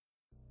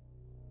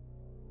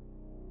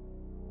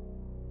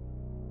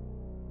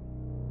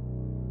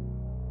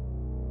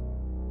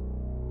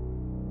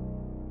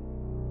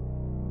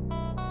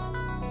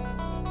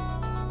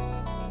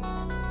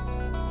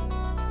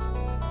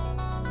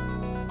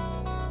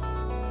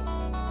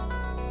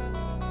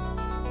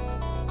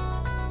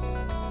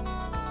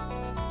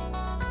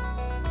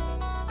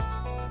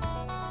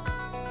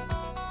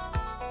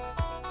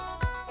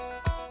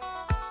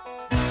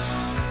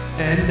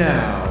And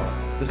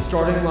now, the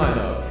starting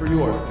lineup for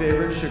your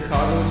favorite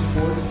Chicago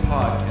sports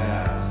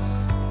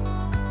podcast.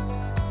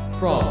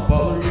 From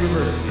Butler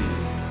University,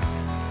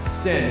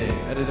 standing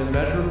at an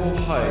immeasurable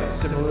height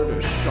similar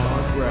to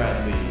Sean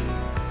Bradley.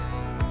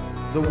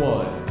 The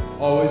one,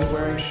 always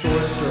wearing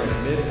shorts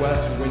during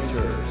Midwest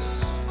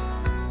winters.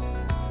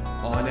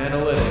 On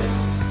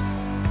analytics,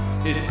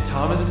 it's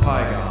Thomas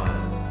Pygon.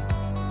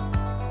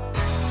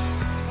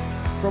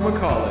 From a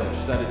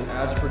college that is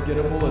as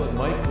forgettable as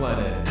Mike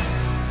Glennon,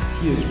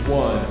 he is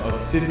one of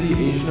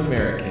 50 Asian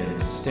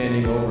Americans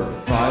standing over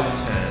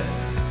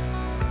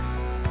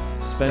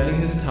 5'10", spending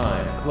his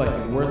time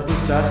collecting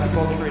worthless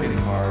basketball trading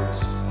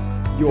cards.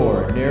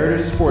 Your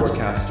narrative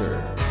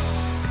sportscaster,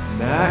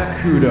 Matt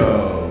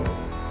Kudo.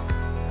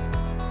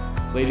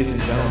 Ladies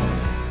and gentlemen,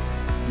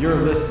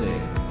 you're listening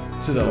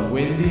to the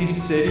Windy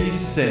City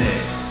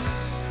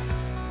Cynics.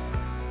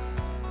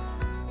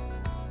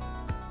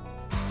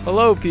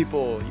 Hello,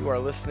 people. You are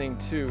listening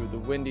to the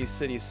Windy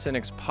City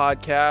Cynics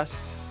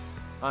podcast.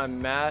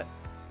 I'm Matt.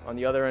 On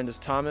the other end is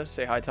Thomas.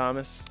 Say hi,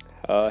 Thomas.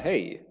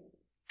 Hey.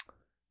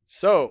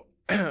 So,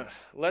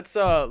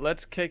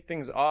 let's kick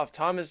things off.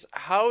 Thomas,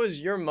 how has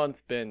your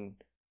month been?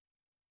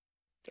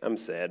 I'm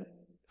sad.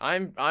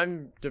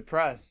 I'm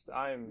depressed.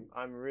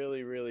 I'm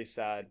really, really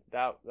sad.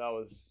 That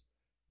was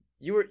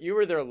you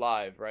were there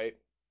live, right?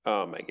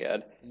 Oh my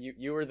God.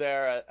 You were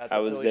there at the I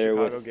was Philly there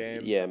Chicago with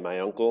game. Yeah, my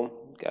uncle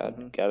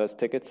got us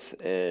tickets,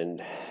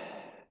 and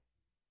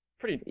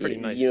pretty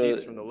nice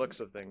seats from the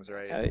looks of things,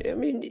 right? I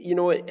mean, you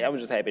know what? I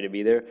was just happy to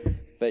be there,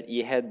 but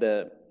we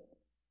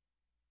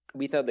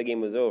thought the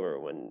game was over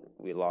when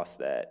we lost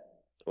that,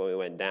 when we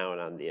went down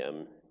on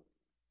the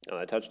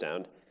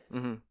touchdown,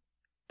 and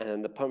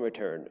then the punt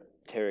return.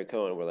 Terry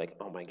Cohen were like,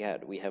 oh my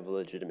God, we have a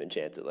legitimate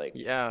chance at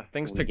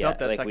things picked up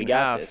that second we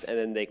got half. This. And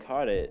then they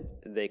caught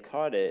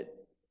it,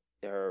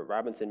 or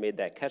Robinson made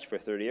that catch for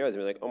 30 yards,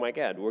 and we're like, oh my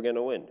God, we're going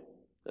to win.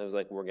 I was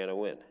like, we're going to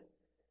win.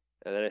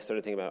 And then I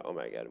started thinking about, oh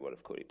my God, what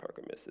if Cody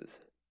Parker misses?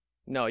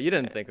 No, you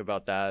didn't think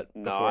about that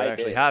before it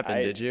actually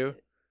happened, did you?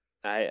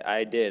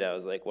 I did. I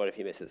was like, what if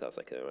he misses? I was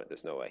like,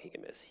 there's no way he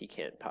can miss. He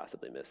can't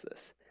possibly miss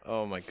this.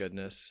 Oh my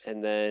goodness.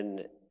 And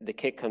then the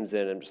kick comes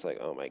in, I'm just like,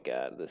 oh my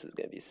God, this is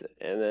going to be sick.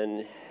 And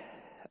then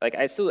I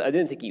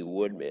didn't think he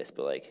would miss,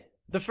 but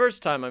the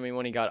first time,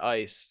 when he got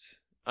iced,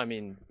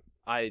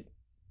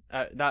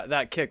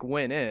 that kick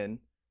went in,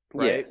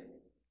 right?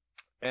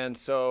 Yeah. And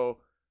so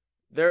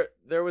there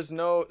was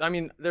no,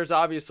 there's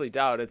obviously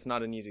doubt. It's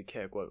not an easy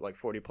kick,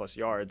 40 plus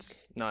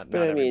yards. Not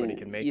everybody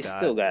can make that. You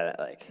still got it,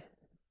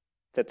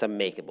 that's a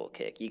makeable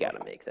kick. You got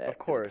to make that. Of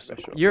course.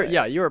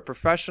 You're a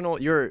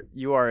professional.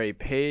 You're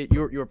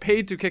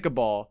paid to kick a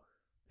ball,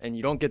 and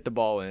you don't get the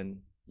ball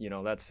in.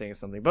 That's saying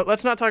something. But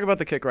let's not talk about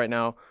the kick right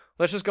now.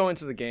 Let's just go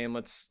into the game.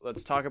 Let's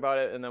talk about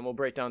it, and then we'll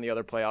break down the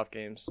other playoff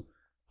games.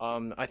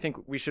 I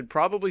think we should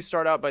probably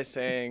start out by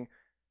saying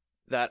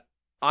that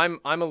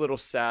I'm a little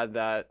sad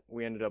that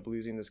we ended up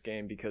losing this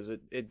game, because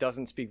it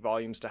doesn't speak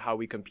volumes to how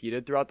we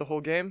competed throughout the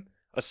whole game,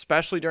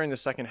 especially during the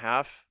second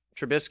half.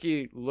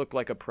 Trubisky looked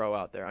like a pro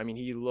out there.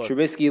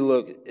 Trubisky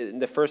looked in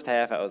the first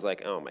half. I was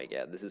like, "Oh my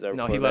God, this is our."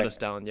 No, he let us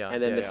down. Yeah, and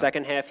then the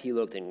second half, he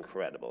looked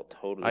incredible.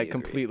 Totally,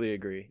 completely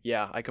agree.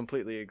 Yeah, I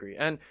completely agree.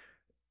 And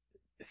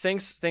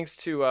thanks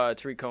to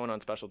Tariq Cohen on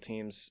special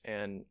teams,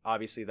 and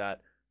obviously that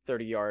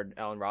 30-yard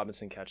Allen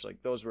Robinson catch.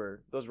 Those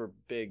were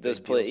big. Those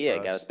plays,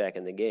 got us back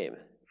in the game.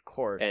 Of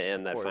course,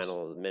 and that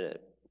final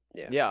minute.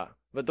 Yeah.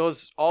 But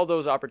all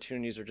those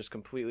opportunities are just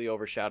completely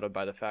overshadowed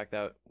by the fact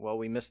that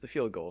we missed the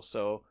field goal.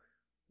 So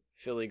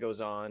Philly goes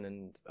on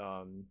and,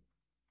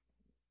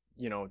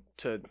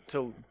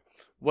 to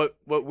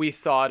what we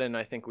thought, and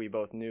I think we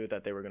both knew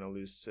that they were going to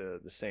lose to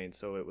the Saints.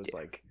 So it was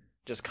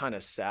just kind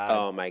of sad.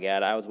 Oh my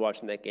God. I was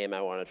watching that game.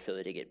 I wanted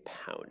Philly to get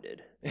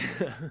pounded.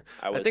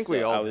 I think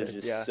we all did. I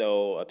was just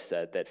so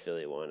upset that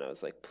Philly won. I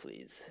was like,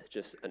 please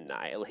just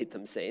annihilate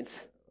them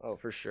Saints. Oh,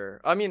 for sure.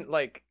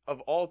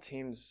 Of all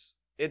teams,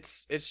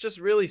 it's just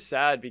really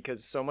sad,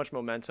 because so much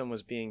momentum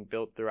was being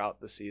built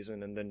throughout the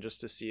season, and then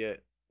just to see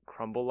it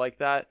crumble like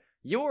that.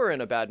 You were in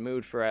a bad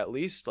mood for at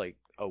least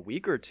a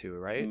week or two,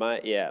 right?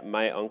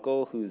 My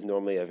uncle, who's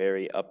normally a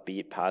very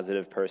upbeat,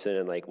 positive person,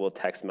 and will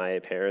text my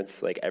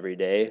parents every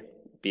day,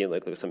 being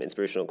with some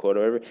inspirational quote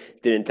or whatever,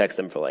 didn't text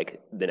them for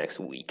the next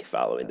week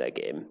following that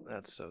game.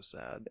 That's so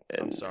sad.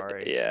 I'm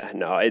sorry. Yeah,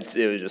 no, it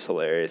was just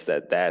hilarious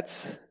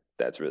that's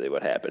really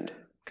what happened.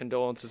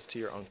 Condolences to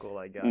your uncle,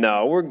 I guess.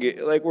 No, we're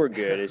good. We're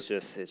good. It's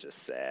just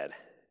sad.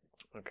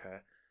 Okay.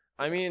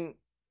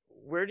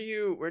 Where do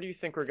you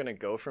think we're gonna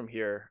go from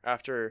here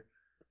after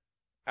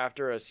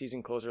a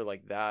season closer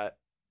like that?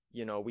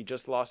 We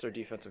just lost our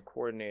defensive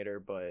coordinator,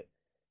 but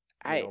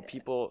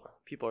people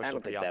are still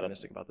pretty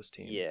optimistic about this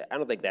team. Yeah, I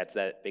don't think that's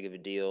that big of a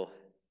deal.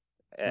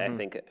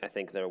 Mm-hmm. I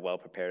think they're well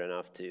prepared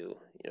enough to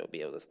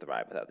be able to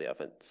thrive without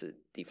the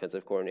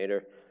defensive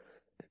coordinator.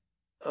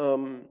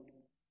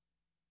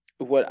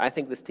 What I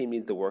think this team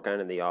needs to work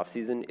on in the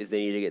offseason is they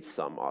need to get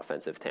some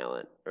offensive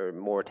talent, or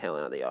more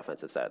talent on the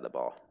offensive side of the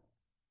ball.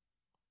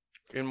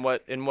 In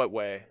what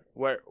way?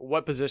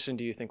 What position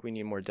do you think we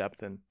need more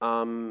depth in?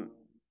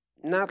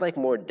 Not like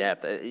more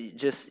depth.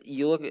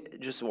 You look at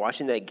just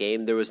watching that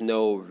game. There was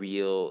no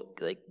real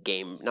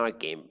game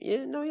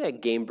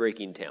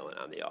breaking talent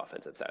on the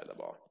offensive side of the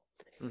ball.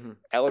 Mm-hmm.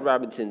 Allen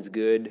Robinson's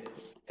good,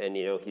 and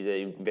he's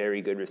a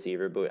very good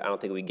receiver. But I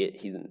don't think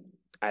he's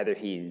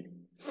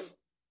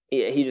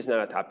just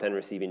not a top 10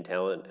 receiving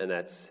talent, and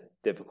that's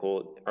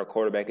difficult. Our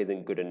quarterback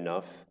isn't good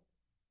enough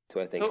to,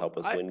 I think, help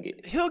us win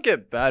games. He'll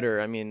get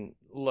better. I mean,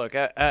 look,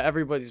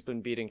 everybody's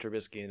been beating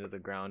Trubisky into the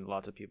ground.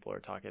 Lots of people are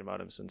talking about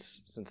him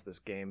since this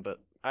game. But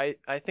I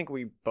think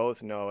we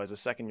both know as a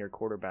second-year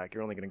quarterback,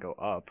 you're only going to go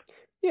up.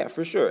 Yeah,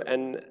 for sure.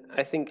 And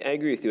I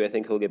agree with you. I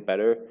think he'll get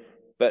better.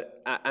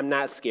 But I'm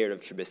not scared of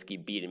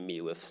Trubisky beating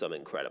me with some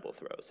incredible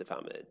throws if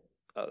I'm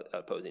an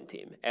opposing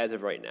team, as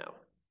of right now.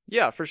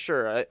 Yeah, for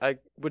sure. I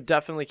would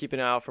definitely keep an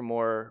eye out for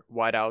more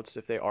wideouts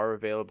if they are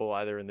available,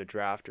 either in the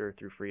draft or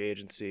through free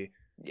agency.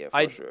 Yeah,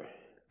 for sure.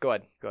 Go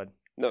ahead.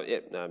 No,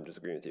 I'm just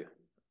agreeing with you.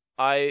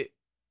 I'm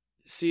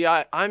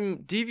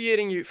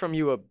deviating from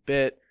you a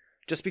bit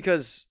just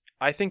because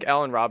I think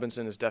Allen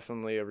Robinson is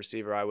definitely a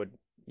receiver I would,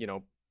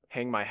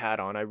 hang my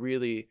hat on.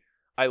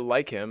 I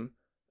like him.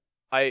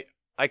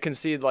 I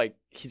concede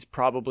he's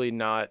probably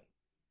not,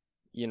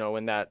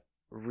 in that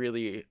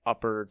really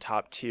upper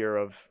top tier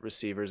of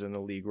receivers in the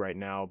league right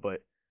now,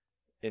 but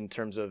in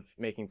terms of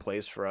making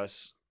plays for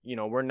us,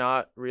 we're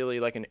not really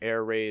like an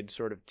air raid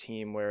sort of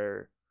team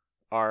where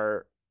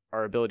our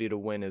ability to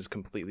win is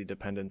completely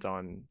dependent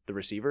on the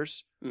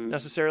receivers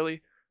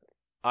necessarily.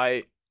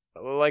 As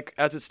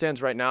it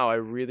stands right now, I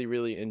really,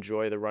 really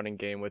enjoy the running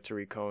game with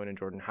Tariq Cohen and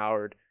Jordan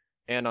Howard.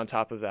 And on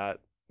top of that,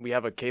 we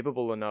have a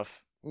capable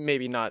enough,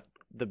 maybe not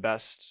the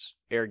best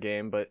air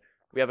game, but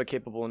we have a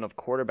capable enough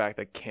quarterback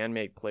that can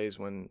make plays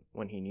when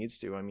he needs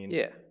to. I mean,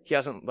 he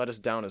hasn't let us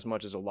down as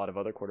much as a lot of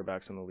other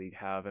quarterbacks in the league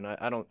have. And I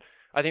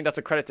think that's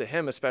a credit to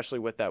him, especially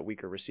with that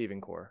weaker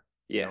receiving core.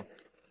 Yeah.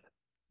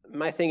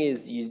 My thing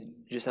is,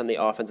 just on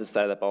the offensive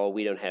side of the ball,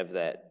 we don't have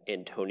that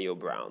Antonio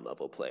Brown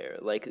level player.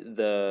 Like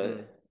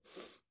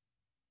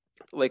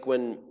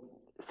when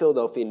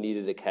Philadelphia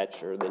needed a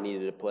catch or they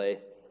needed a play,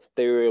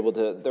 they were able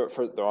to. Their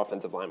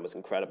offensive line was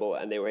incredible,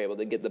 and they were able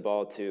to get the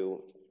ball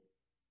to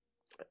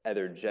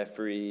either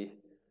Jeffrey,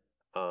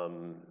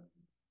 Ertz.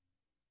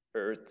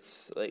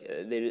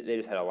 They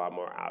just had a lot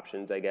more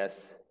options, I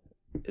guess,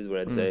 is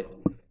what I'd say.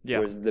 Yeah.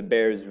 Whereas the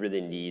Bears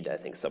really need, I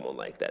think, someone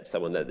like that,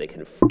 someone that they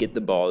can get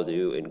the ball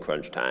to in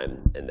crunch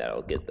time, and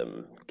that'll get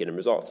them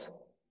results.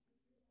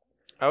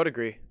 I would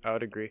agree.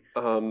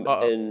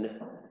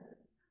 And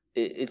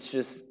it's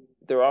just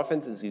their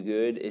offense is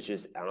good. It's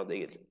just I don't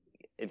think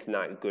it's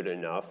not good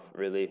enough,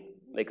 really.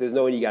 Like there's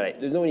no one you got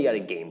to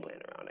game plan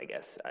around, I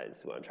guess,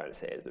 is what I'm trying to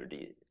say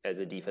as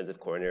a defensive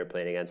coordinator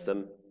playing against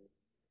them.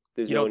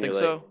 You don't think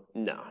so?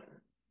 No.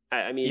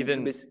 I mean,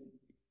 even.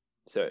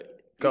 Sorry.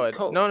 Go ahead.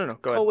 No.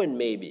 Go ahead. Cohen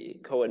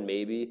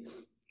maybe.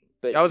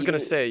 But I was going to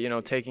say,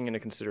 taking into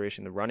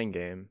consideration the running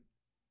game,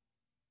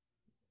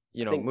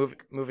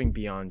 moving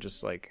beyond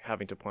just like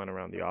having to plan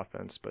around the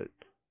offense. But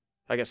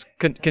I guess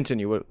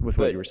continue with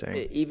what you were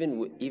saying.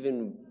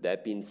 Even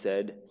that being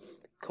said,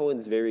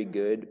 Cohen's very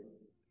good,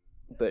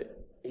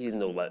 but he's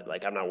I'm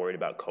not worried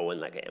about Cohen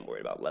like I am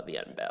worried about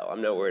Le'Veon Bell.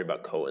 I'm not worried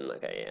about Cohen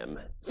like I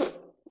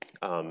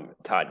am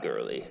Todd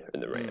Gurley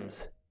in the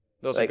Rams.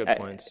 Those are good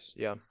points,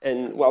 yeah.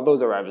 And while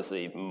those are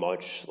obviously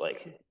much,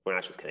 we're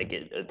not just going to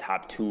get a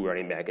top 2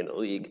 running back in the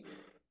league,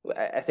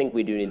 I think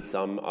we do need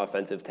some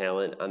offensive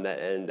talent on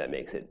that end that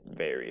makes it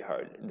very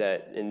hard.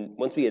 And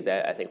once we get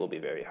that, I think we'll be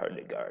very hard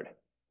to guard.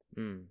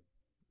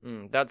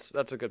 That's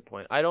a good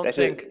point. I don't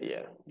think...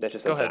 That's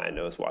just something I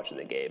noticed watching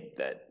the game,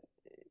 that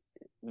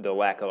the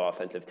lack of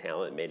offensive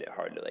talent made it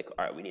hard to, all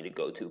right, we need a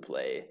go-to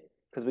play.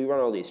 Because we run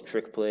all these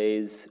trick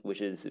plays, which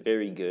is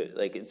very good.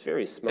 It's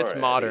very smart. It's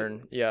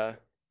modern, yeah.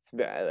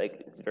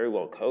 It's very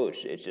well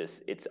coached. It's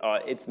just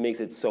it makes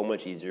it so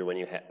much easier when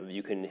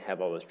you can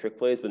have all those trick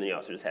plays, but then you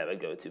also just have a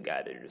go-to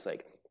guy that you're just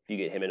if you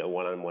get him in a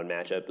one-on-one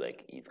matchup,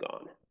 he's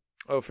gone.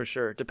 Oh, for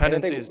sure.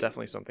 Dependency is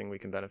definitely something we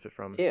can benefit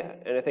from. Yeah,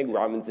 and I think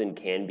Robinson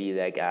can be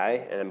that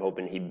guy, and I'm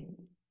hoping he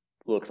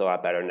looks a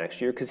lot better next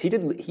year because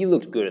he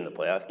looked good in the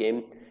playoff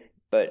game.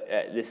 But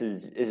this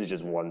is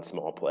just one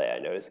small play I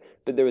noticed.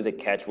 But there was a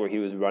catch where he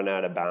was run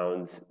out of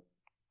bounds,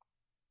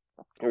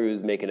 or he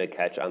was making a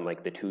catch on the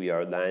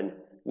 2-yard line.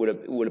 Would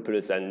have put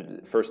us on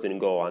first and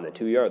goal on the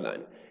 2-yard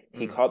line.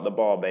 He caught the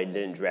ball, but he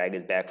didn't drag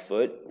his back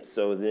foot,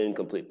 so it was an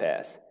incomplete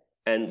pass.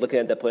 And looking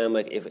at that play, I'm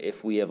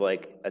if we have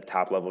a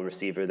top level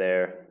receiver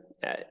there,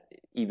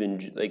 even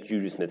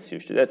Juju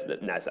Smith-Schuster, that's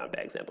not a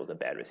bad example. He's a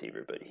bad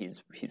receiver, but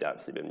he's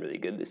obviously been really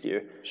good this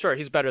year. Sure,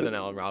 he's better than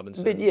Allen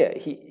Robinson. But yeah,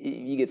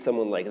 you get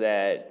someone like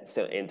that,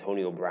 so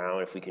Antonio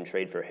Brown. If we can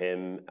trade for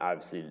him,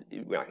 obviously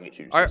we're not going to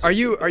get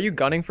Juju. Are you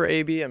gunning for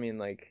AB? I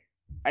mean,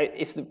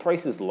 if the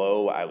price is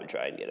low, I would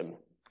try and get him.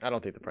 I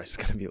don't think the price is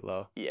going to be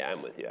low. Yeah,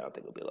 I'm with you. I don't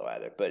think it'll be low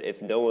either. But I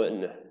don't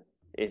know.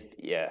 If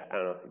you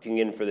can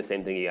get him for the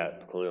same thing you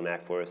got Khalil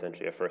Mack for,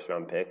 essentially a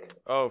first-round pick.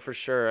 Oh, for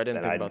sure. I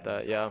didn't think about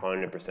that, yeah.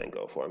 100%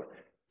 go for him.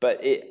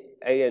 But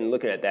again,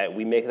 looking at that,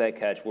 we make that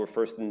catch. We're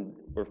first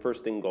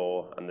in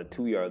goal on the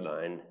 2-yard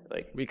line.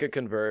 Like we could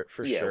convert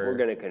for sure. Yeah, we're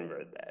gonna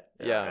convert that.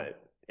 Yeah.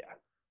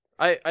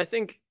 I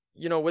think,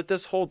 with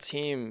this whole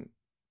team,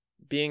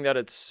 being that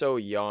it's so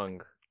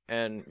young,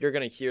 and you're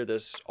gonna hear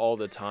this all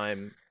the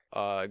time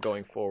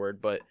going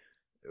forward, but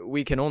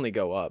we can only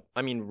go up.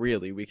 I mean,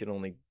 really, we can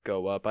only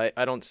go up.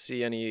 I don't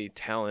see any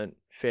talent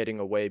fading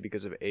away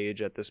because of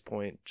age at this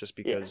point, just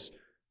because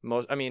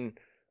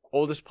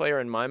oldest player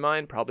in my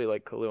mind, probably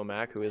like Khalil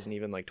Mack, who isn't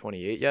even like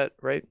 28 yet,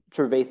 right?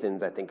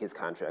 Trevathan's, I think his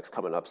contract's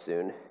coming up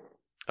soon.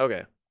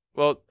 Okay.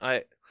 Well,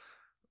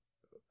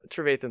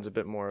 Trevathan's a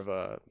bit more of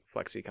a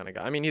flexy kind of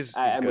guy. I mean, he's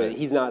good.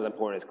 He's not as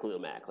important as Khalil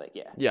Mack,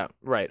 Yeah,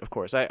 right, of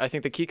course. I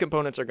think the key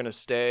components are going to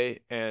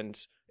stay, and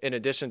in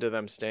addition to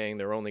them staying,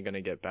 they're only going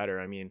to get better.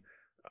 I mean,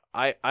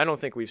 I don't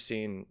think we've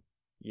seen,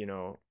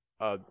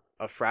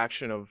 a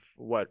fraction of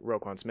what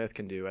Roquan Smith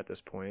can do at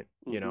this point,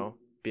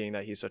 being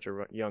that he's such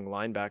a young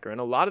linebacker. And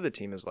a lot of the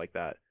team is like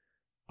that.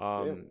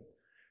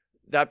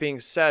 That being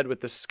said,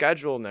 with the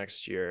schedule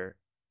next year,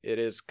 it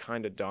is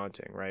kind of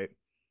daunting, right?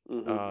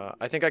 Mm-hmm.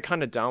 I think I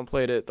kind of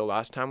downplayed it the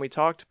last time we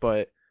talked,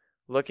 but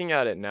looking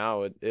at it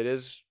now, it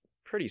is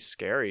pretty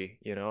scary,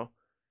 it's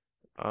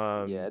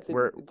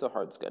a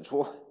hard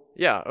schedule.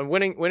 Yeah, and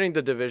winning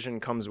the division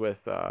comes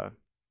with some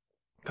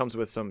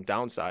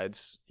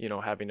downsides,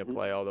 having to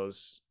play all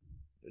those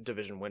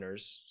division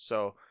winners.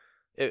 So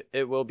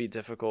it will be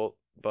difficult,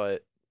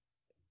 but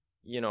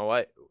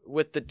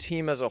with the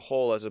team as a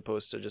whole, as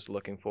opposed to just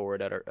looking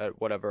forward at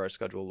whatever our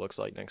schedule looks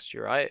like next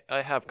year, I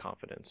have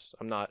confidence.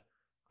 I'm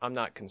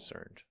not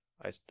concerned.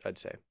 I'd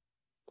say.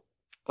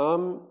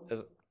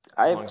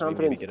 I have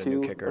confidence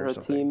too in our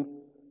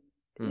team.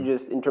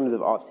 Just in terms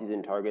of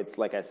off-season targets,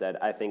 like I said,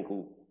 I think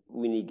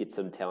we need to get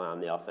some talent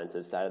on the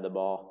offensive side of the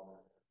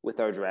ball. With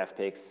our draft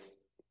picks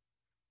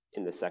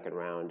in the second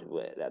round,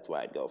 that's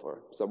why I'd go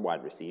for some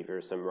wide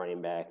receivers, some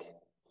running back,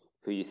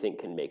 who you think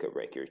can make or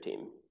break your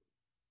team.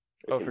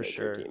 For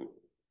sure.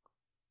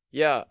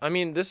 Yeah, I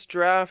mean, this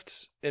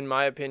draft, in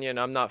my opinion,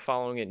 I'm not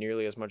following it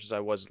nearly as much as I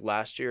was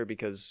last year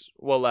because,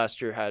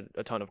 last year had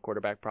a ton of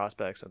quarterback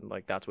prospects, and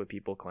that's what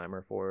people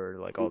clamor for,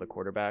 all the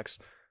quarterbacks.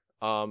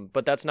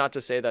 But that's not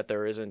to say that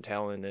there isn't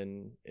talent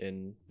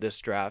in this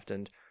draft,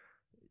 and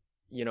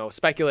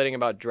speculating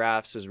about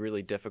drafts is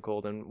really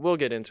difficult, and we'll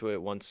get into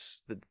it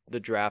once the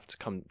draft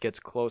gets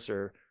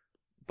closer.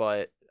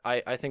 But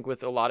I think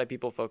with a lot of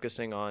people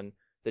focusing on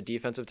the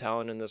defensive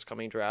talent in this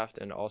coming draft,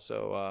 and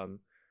also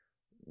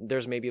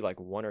there's maybe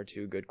one or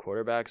two good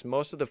quarterbacks,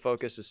 most of the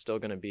focus is still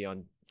going to be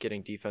on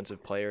getting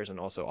defensive players and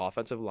also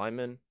offensive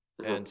linemen.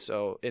 Mm-hmm. And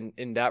so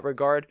in that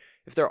regard,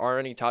 if there are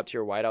any top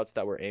tier wideouts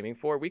that we're aiming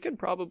for, we could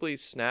probably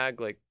snag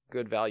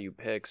good value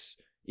picks,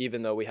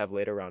 even though we have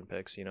later round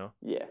picks,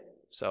 Yeah.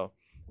 So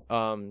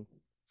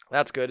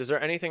that's good. Is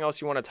there anything else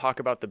you want to talk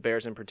about the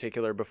Bears in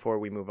particular before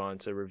we move on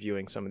to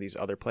reviewing some of these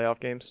other playoff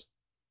games?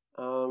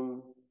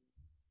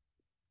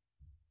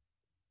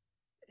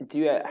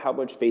 How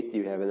much faith do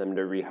you have in them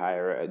to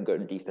rehire a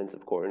good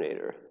defensive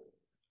coordinator?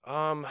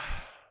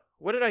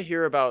 What did I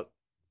hear about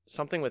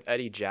something with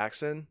Eddie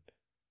Jackson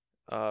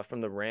from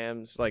the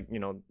Rams?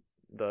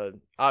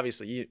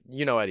 Obviously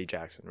Eddie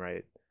Jackson,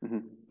 right?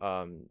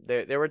 Mm-hmm.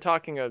 They were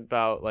talking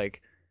about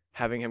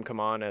having him come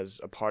on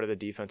as a part of the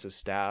defensive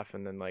staff,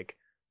 and then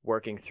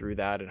working through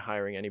that and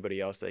hiring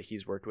anybody else that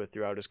he's worked with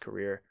throughout his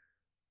career.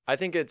 I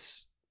think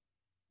it's,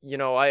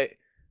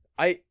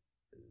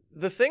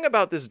 the thing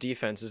about this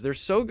defense is they're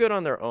so good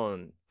on their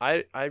own.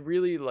 I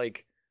really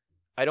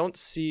I don't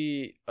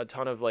see a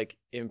ton of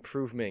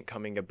improvement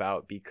coming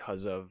about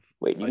because of.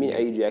 Wait, you mean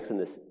Eddie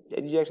Jackson?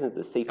 Eddie Jackson is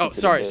the safety. Oh,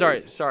 sorry.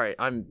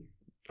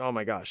 Oh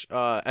my gosh.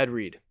 Ed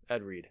Reed.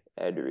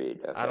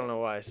 Okay. I don't know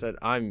why I said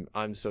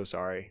I'm so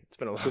sorry. It's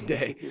been a long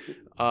day.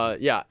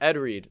 Yeah, Ed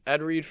Reed.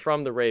 Ed Reed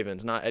from the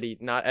Ravens, not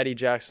Eddie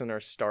Jackson, our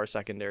star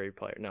secondary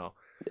player. No.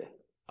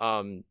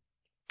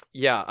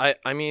 Yeah.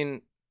 I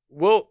mean,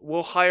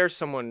 we'll hire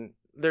someone.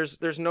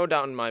 There's no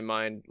doubt in my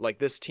mind,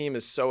 this team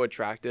is so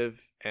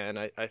attractive, and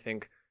I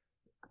think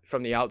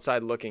from the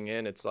outside looking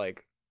in, it's a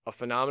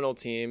phenomenal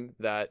team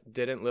that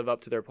didn't live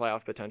up to their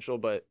playoff potential,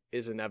 but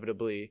is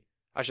inevitably,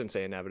 I shouldn't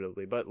say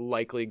inevitably, but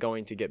likely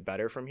going to get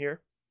better from here.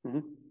 Mm-hmm.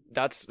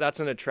 That's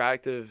an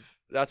attractive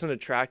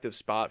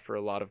spot for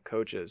a lot of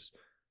coaches.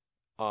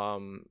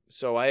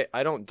 So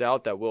I don't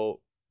doubt that we'll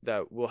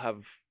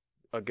have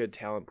a good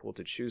talent pool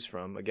to choose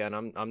from. Again,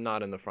 I'm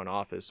not in the front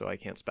office, so I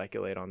can't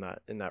speculate on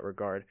that in that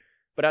regard.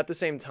 But at the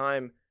same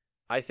time,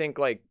 I think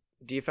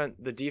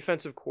the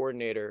defensive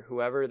coordinator,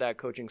 whoever that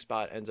coaching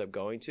spot ends up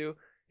going to,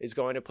 is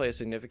going to play a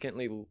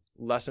significantly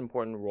less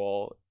important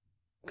role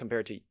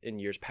compared to in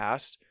years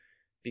past,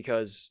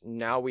 because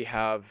now we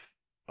have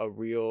a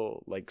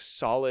real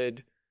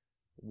solid,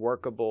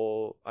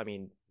 workable,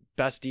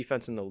 best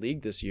defense in the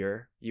league this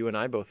year. You and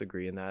I both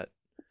agree in that.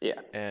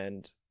 Yeah.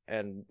 And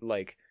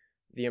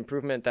the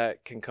improvement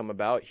that can come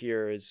about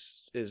here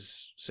is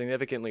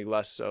significantly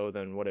less so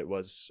than what it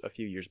was a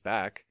few years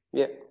back.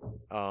 Yeah.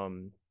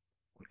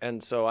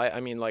 And so I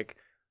mean,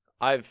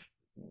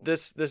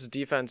 this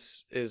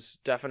defense is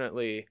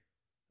definitely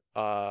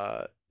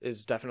a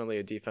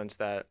defense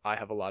that I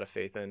have a lot of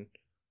faith in,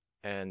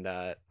 and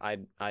that Bears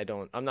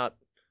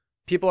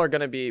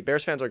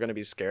fans are going to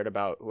be scared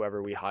about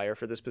whoever we hire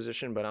for this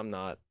position, but I'm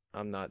not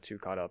too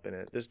caught up in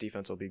it. This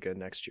defense will be good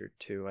next year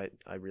too.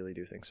 I really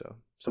do think so.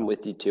 I'm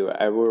with you too.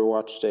 I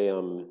watched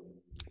a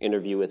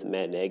interview with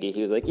Matt Nagy.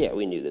 He was like, "Yeah,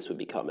 we knew this would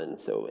be coming."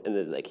 So, and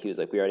then he was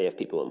like, "We already have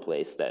people in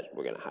place that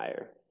we're going to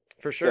hire."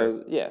 For sure.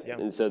 So, yeah,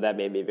 and so that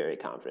made me very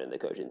confident in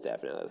the coaching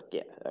staff. And I was like,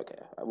 "Yeah, okay,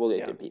 we'll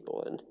get good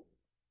people." And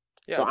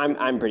so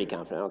I'm pretty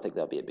confident. I don't think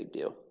that'll be a big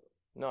deal.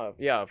 No,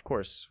 yeah, of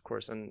course,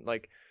 and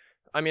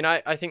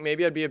I think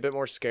maybe I'd be a bit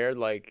more scared.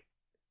 Like,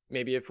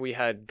 maybe if we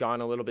had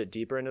gone a little bit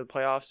deeper into the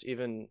playoffs,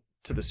 even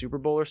to the Super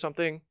Bowl or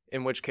something,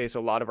 in which case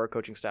a lot of our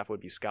coaching staff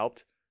would be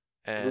scalped,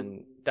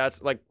 and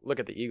that's like, look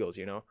at the Eagles,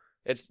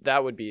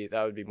 that would be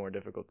more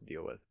difficult to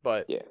deal with.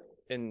 But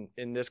in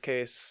this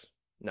case,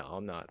 no,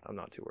 I'm not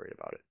too worried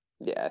about it.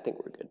 Yeah, I think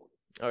we're good.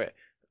 Okay.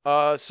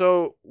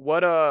 So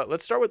what?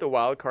 Let's start with the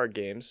wild card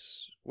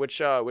games. Which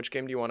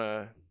game do you want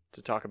to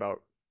talk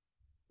about?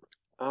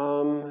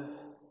 I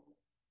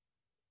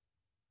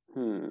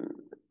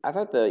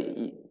thought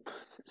the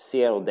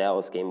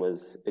Seattle-Dallas game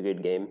was a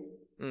good game.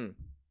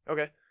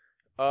 Okay.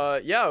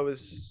 Yeah, it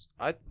was.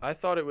 I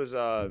thought it was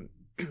a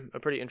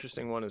pretty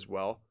interesting one as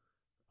well.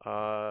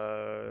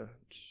 You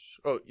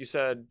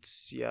said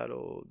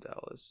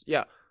Seattle-Dallas.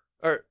 Yeah.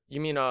 Or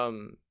you mean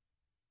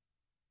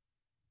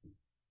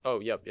Oh,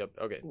 yep.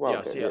 Okay. Well,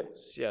 yeah,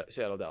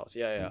 Seattle-Dallas.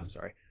 Yeah.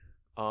 Sorry.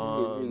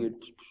 Let me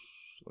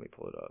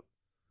pull it up.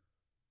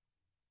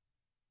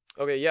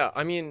 Okay, yeah.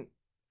 I mean,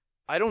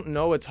 I don't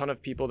know a ton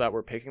of people that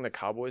were picking the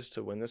Cowboys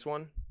to win this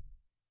one.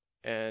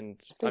 And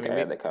I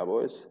had the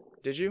Cowboys.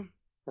 Did you?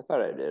 I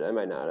thought I did. I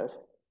might not have.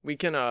 We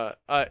can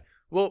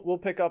we'll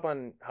pick up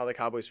on how the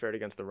Cowboys fared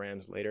against the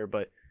Rams later,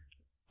 but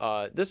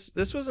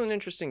this was an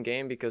interesting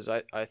game because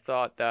I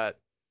thought that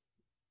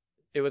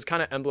it was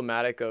kind of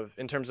emblematic of,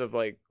 in terms of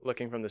like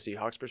looking from the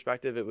Seahawks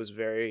perspective, it was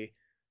very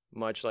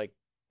much like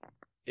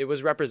it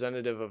was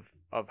representative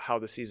of how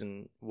the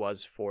season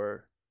was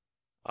for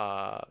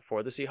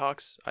the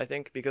Seahawks, I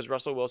think, because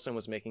Russell Wilson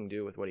was making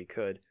do with what he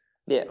could.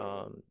 Yeah.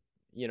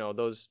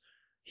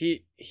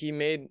 He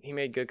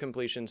made good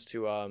completions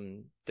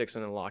to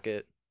Dixon and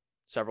Lockett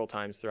several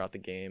times throughout the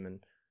game, and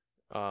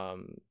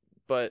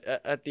but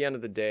at the end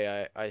of the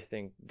day, I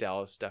think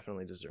Dallas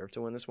definitely deserved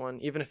to win this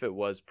one, even if it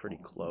was pretty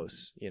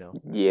close.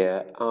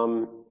 Yeah.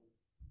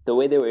 The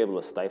way they were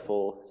able to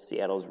stifle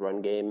Seattle's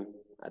run game,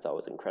 I thought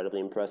was incredibly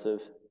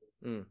impressive.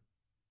 I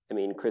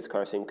mean, Chris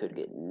Carson could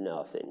get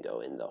nothing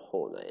going the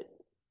whole night.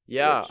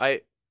 Yeah,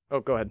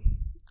 go ahead.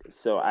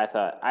 So I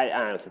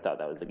honestly thought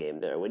that was the game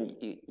there. When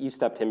you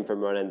stopped him from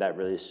running, that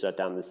really shut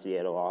down the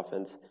Seattle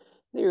offense.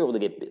 They were able to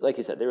get, like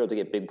you said,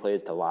 big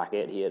plays to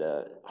Lockett. He had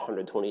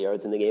 120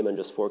 yards in the game on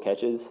just 4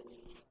 catches.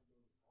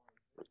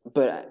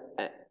 But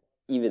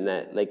even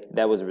that,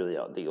 that was really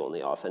the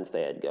only offense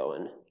they had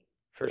going.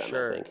 For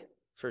sure.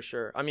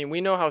 I mean,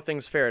 we know how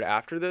things fared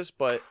after this,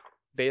 but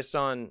based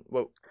on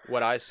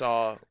what I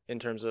saw in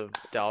terms of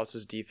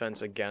Dallas's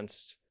defense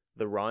against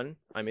the run,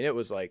 I mean, it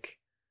was like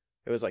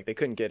they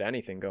couldn't get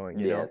anything going.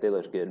 You know? They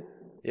looked good.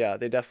 Yeah,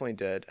 they definitely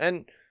did.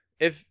 And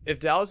if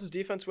Dallas's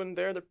defense wasn't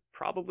there, they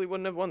probably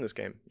wouldn't have won this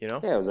game.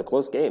 Yeah, it was a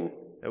close game.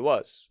 It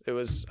was.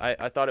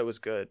 I thought it was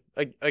good.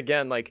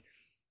 Again,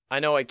 I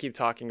know I keep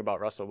talking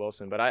about Russell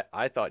Wilson, but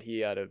I thought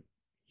he had a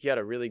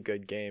really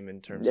good game in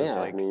terms of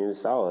I mean, he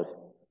was solid.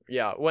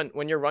 Yeah,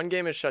 when your run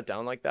game is shut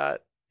down like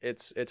that,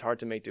 it's hard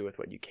to make do with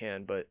what you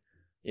can. But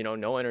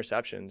no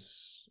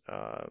interceptions,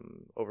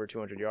 over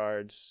 200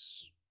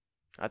 yards.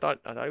 I thought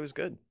it was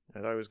good.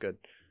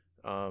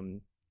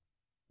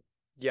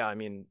 Yeah, I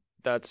mean,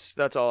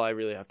 that's all I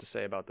really have to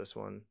say about this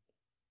one.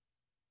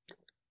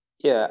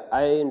 Yeah,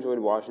 I enjoyed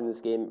watching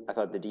this game. I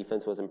thought the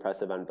defense was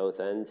impressive on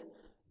both ends.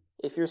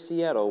 If you're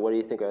Seattle, what do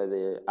you think are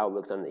the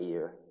outlooks on the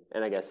year?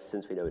 And I guess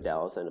since we know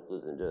Dallas ended up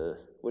losing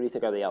what do you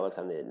think are the outlooks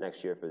on the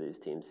next year for these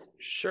teams?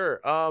 Sure.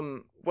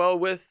 Well,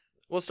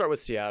 we'll start with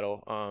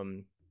Seattle.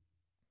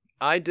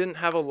 I didn't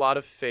have a lot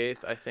of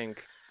faith, I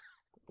think,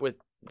 with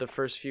the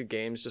first few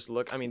games.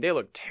 They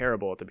looked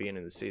terrible at the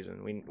beginning of the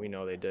season. We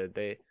know they did.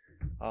 They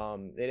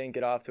didn't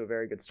get off to a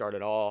very good start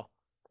at all,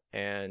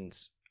 and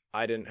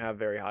I didn't have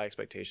very high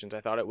expectations.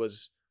 I thought it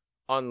was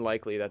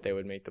unlikely that they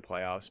would make the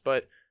playoffs,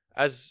 but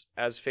as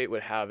fate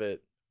would have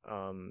it,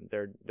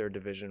 their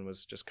division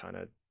was just kind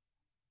of,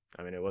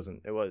 I mean,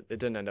 it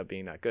didn't end up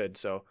being that good.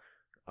 So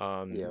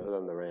them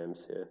the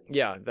Rams,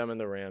 yeah, them and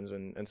the Rams,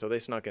 and so they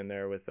snuck in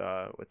there with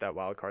that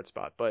wild card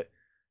spot. But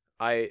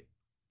I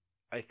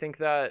think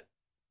that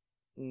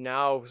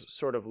now,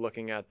 sort of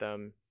looking at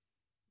them,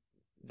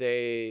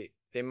 they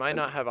might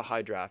not have a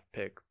high draft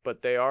pick,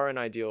 but they are an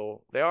ideal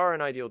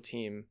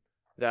team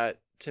that,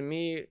 to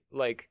me,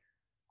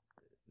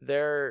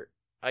 they're,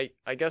 I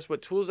guess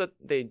what tools that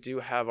they do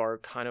have are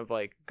kind of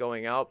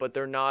going out, but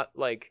they're not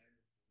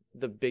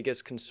the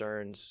biggest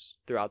concerns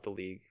throughout the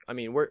league. I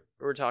mean,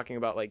 we're talking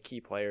about key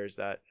players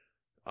that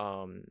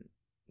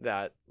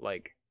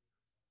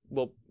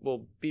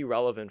will be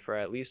relevant for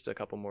at least a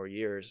couple more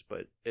years,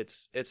 but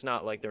it's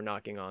not like they're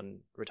knocking on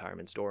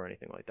retirement's door or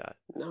anything like that.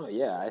 No,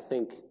 yeah, I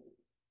think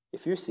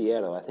if you're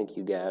Seattle, I think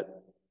you got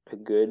a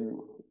good.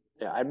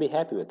 I'd be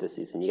happy with this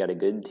season. You got a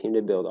good team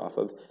to build off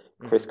of.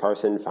 Chris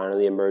Carson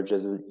finally emerged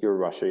as your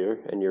rusher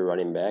and your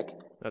running back.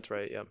 That's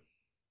right. Yeah.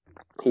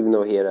 Even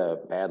though he had a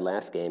bad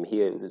last game, he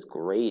was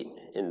great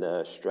in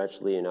the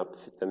stretch leading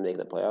up to them making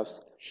the playoffs.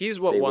 He's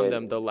what won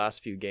them the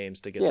last few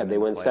games to get. Yeah, them they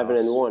in went the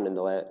playoffs. 7-1 in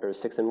the or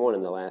 6-1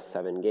 in the last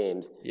 7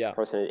 games. Yeah.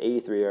 Carson had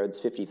 83 yards,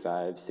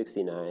 55,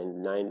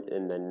 69, 9,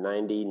 and then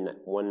 90,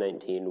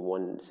 119,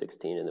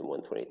 116, and then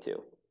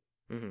 122.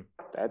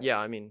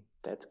 Mm-hmm.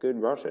 That's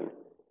good rushing.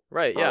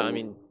 Right. Yeah.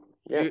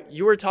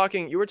 You were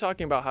talking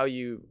about how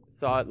you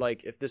thought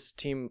like if this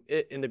team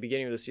in the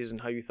beginning of the season,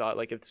 how you thought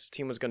like if this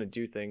team was going to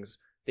do things,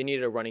 they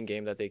needed a running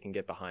game that they can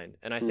get behind.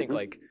 And I think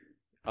like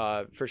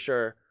for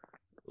sure,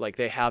 like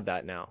they have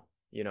that now,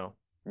 you know?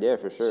 Yeah,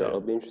 for sure. So,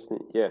 it'll be interesting.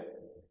 Yeah.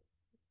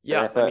 Yeah.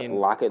 And I thought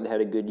Lockett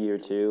had a good year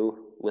too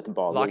with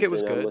Baldwin. Lockett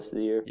was good most of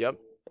the year. Yep.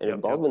 And if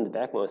Baldwin's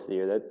back most of the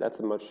year, that's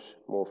a much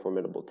more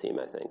formidable team,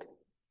 I think.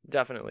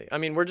 Definitely. I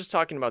mean, we're just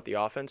talking about the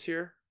offense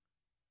here.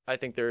 I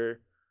think their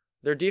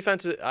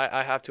defense,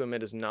 I have to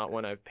admit, is not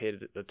one I've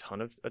paid a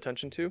ton of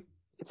attention to.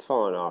 It's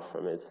fallen off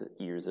from its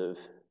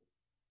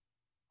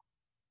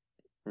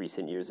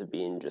recent years of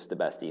being just the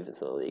best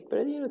defense in the league, but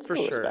it's still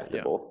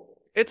respectable.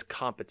 Yeah. It's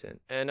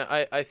competent, and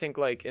I think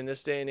like in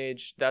this day and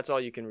age, that's all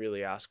you can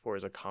really ask for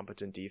is a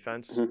competent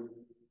defense.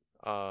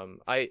 Mm-hmm.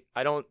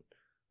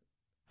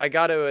 I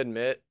got to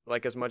admit,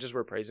 like as much as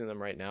we're praising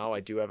them right now,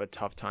 I do have a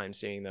tough time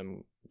seeing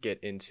them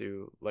get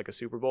into like a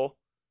Super Bowl.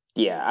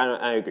 Yeah,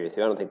 I agree with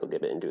you. I don't think they'll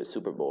get into a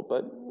Super Bowl,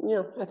 but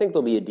I think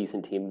they'll be a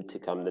decent team to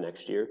come the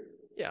next year.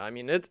 Yeah, I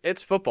mean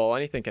it's football;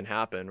 anything can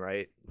happen,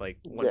 right? Like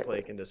one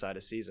play can decide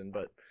a season.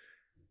 But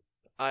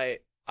I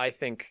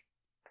think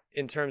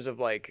in terms of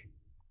like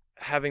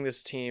having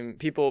this team,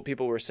 people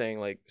were saying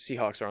like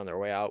Seahawks are on their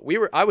way out.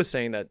 I was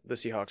saying that the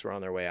Seahawks were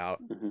on their way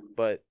out,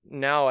 but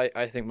now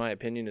I think my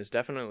opinion has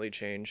definitely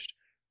changed.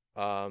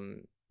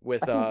 Go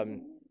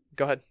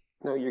ahead.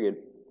 No, you're good.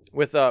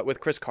 With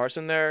Chris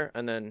Carson there,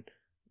 and then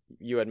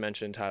you had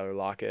mentioned Tyler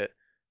Lockett.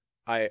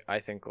 I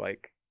think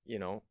like,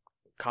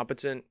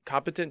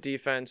 competent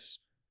defense,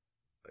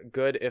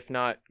 good if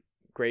not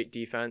great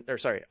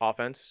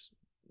offense.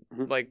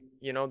 Mm-hmm. Like,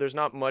 there's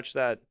not much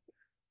that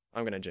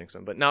I'm gonna jinx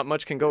them, but not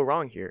much can go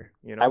wrong here.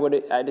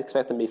 I'd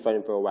expect them to be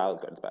fighting for a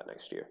wild card spot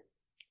next year.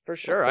 For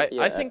sure.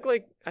 I think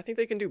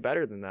they can do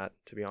better than that,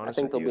 to be honest.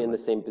 I think they'll be in the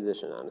same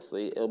position,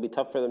 honestly. It'll be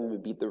tough for them to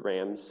beat the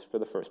Rams for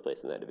the first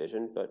place in that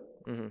division, but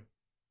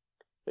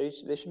they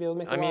should be able to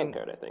make the wild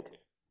card, I think.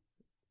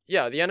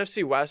 Yeah, the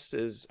NFC West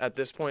is at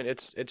this point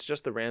it's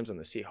just the Rams and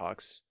the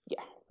Seahawks.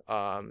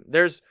 Yeah.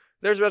 There's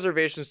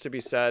reservations to be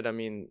said. I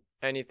mean,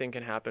 anything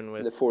can happen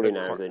with the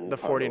 49ers. The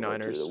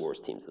 49ers are the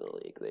worst teams in the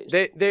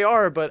league. They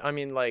are, but I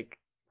mean, like,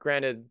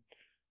 granted,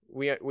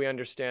 we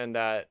understand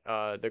that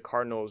the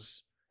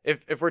Cardinals.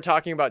 If we're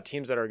talking about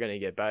teams that are going to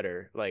get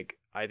better, like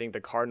I think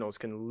the Cardinals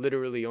can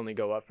literally only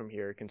go up from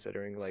here,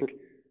 considering like,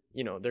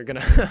 they're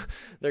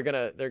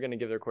gonna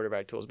give their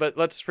quarterback tools. But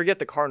let's forget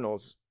the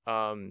Cardinals.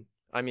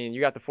 I mean,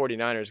 you got the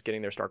 49ers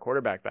getting their star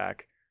quarterback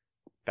back.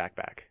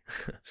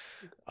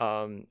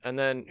 And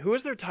then who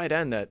was their tight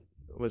end that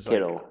was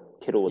Kittle?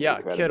 Kittle was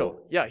incredible. Kittle.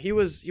 Yeah, he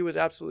was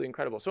absolutely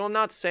incredible. So I'm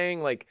not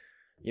saying like,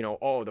 the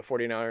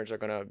 49ers are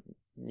gonna,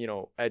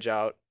 edge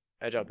out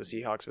the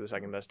Seahawks for the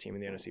second best team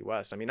in the NFC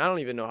West. I mean, I don't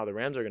even know how the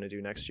Rams are gonna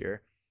do next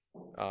year.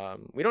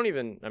 We don't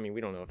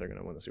know if they're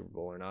gonna win the Super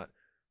Bowl or not.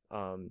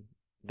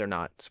 They're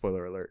not,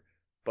 spoiler alert.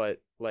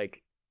 But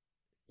like,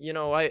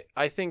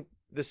 I think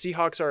the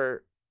Seahawks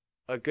are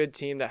a good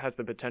team that has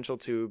the potential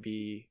to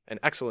be an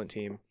excellent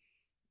team,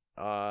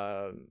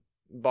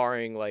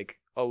 barring like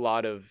a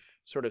lot of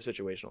sort of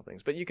situational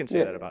things. But you can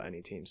say that about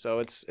any team, so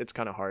it's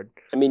kind of hard.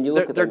 I mean, you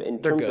look at them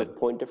in terms of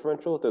point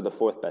differential; they're the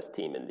fourth best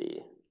team in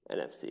the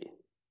NFC.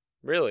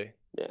 Really?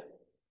 Yeah.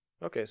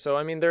 Okay, so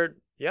I mean, they're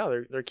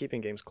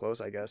keeping games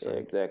close, I guess. Yeah,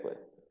 exactly.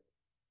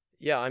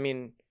 Yeah, I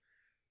mean,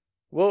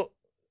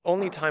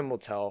 only time will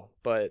tell,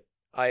 but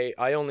I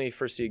only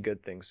foresee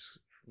good things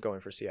going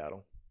for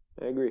Seattle.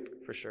 I agree.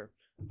 For sure.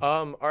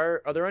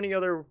 Are there any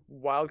other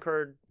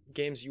wildcard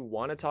games you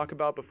want to talk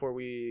about before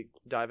we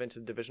dive into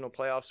divisional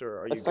playoffs,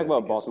 or Let's talk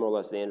about Baltimore,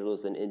 Los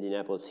Angeles, and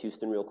Indianapolis,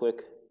 Houston real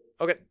quick.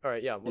 Okay. All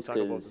right. Yeah, we'll talk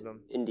about both of them.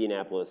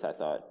 Indianapolis, I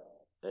thought,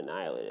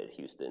 annihilated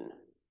Houston.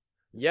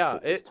 Yeah,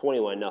 it was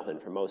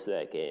 21-0 for most of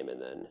that game,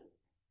 and then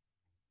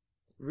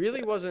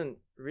really wasn't.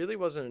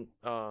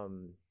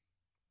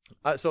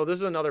 So this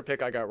is another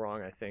pick I got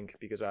wrong, I think,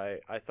 because I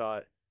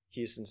thought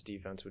Houston's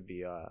defense would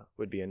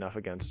be enough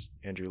against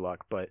Andrew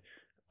Luck, but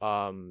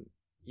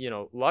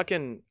Luck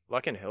and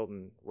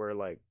Hilton were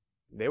like,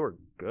 they were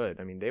good.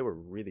 I mean, they were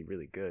really,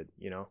 really good.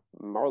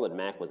 Marlon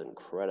Mack was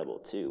incredible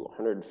too.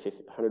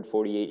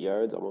 148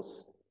 yards,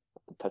 almost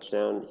a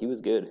touchdown. He was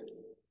good.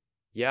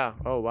 Yeah.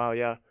 Oh wow.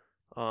 Yeah.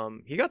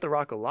 He got the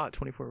rock a lot.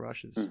 24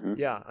 rushes. Mm-hmm.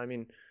 Yeah. I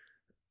mean,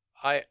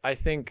 I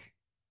think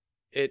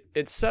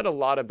it said a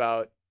lot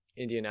about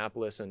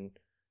Indianapolis, and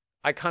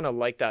I kind of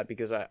like that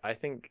because I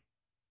think,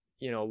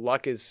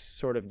 Luck is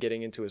sort of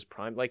getting into his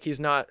prime. Like, he's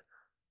not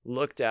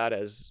looked at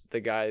as the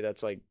guy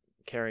that's like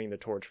carrying the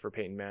torch for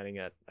Peyton Manning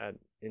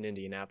in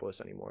Indianapolis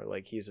anymore.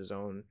 Like, he's his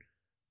own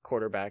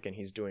quarterback and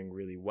he's doing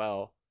really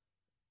well.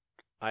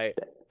 I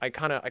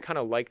kind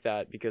of like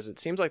that because it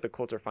seems like the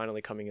Colts are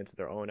finally coming into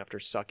their own after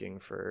sucking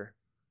for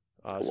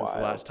since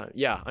the last time.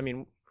 Yeah, I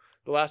mean,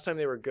 the last time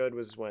they were good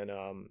was when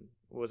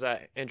was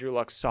that Andrew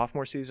Luck's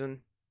sophomore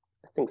season?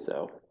 I think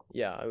so.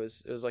 Yeah, it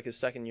was like his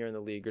second year in the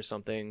league or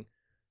something.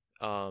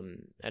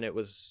 And that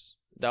was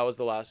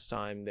the last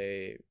time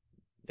they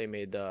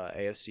made the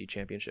AFC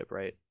Championship,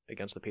 right,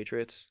 against the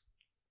Patriots.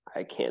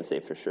 I can't say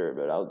for sure,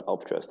 but I'll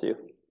trust you.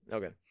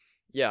 Okay.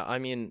 Yeah, I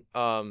mean,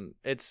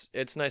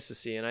 it's nice to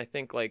see, and I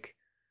think, like,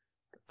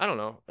 I don't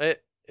know,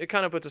 it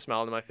kind of puts a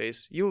smile on my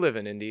face. You live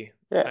in Indy.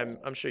 Yeah.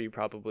 I'm sure you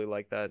probably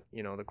like that.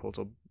 The Colts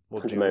will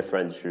Because do. my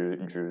friends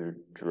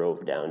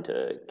drove down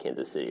to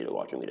Kansas City to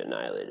watch them get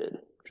annihilated,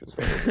 which was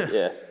funny.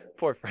 Yeah.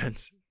 Poor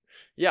friends.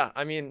 Yeah,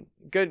 I mean,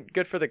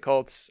 good for the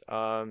Colts.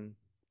 Kind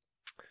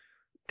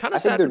of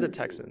sad for the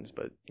Texans,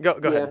 but go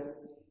ahead.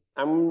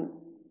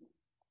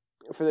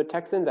 For the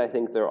Texans, I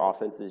think their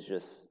offense is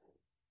just,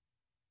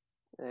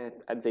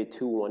 I'd say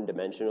too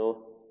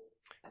one-dimensional.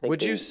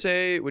 Would you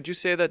say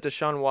that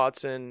Deshaun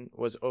Watson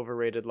was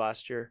overrated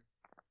last year?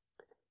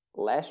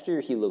 Last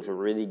year, he looked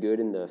really good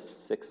in the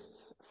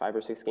 5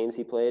 or 6 games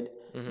he played.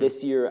 Mm-hmm.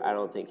 This year, I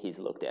don't think he's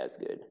looked as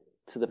good,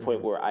 to the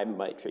point where I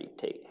might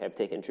have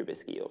taken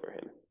Trubisky over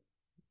him.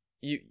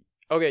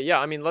 Okay, yeah.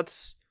 I mean,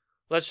 let's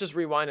just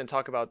rewind and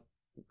talk about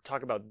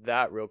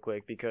that real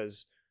quick,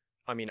 because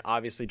I mean,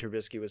 obviously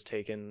Trubisky was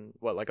taken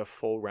like a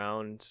full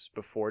round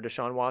before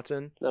Deshaun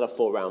Watson. Not a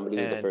full round, but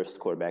he was the first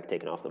quarterback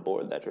taken off the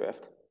board that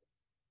draft.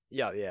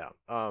 Yeah.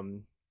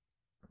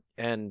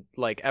 And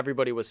like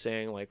everybody was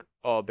saying, like,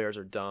 oh, Bears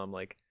are dumb.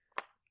 Like,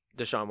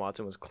 Deshaun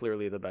Watson was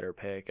clearly the better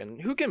pick,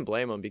 and who can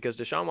blame him? Because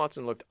Deshaun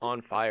Watson looked on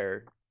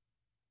fire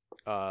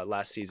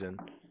last season,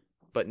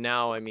 but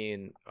now, I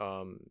mean,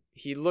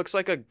 he looks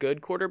like a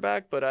good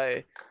quarterback, but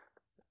I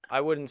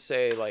wouldn't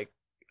say like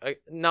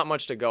not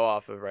much to go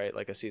off of, right?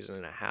 Like a season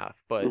and a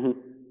half, but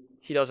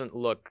he doesn't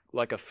look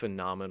like a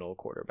phenomenal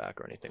quarterback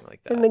or anything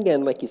like that. And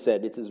again, like you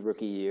said, it's his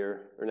rookie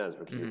year, or not his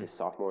rookie year, his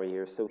sophomore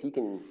year, so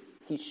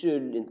he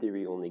should in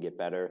theory only get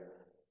better.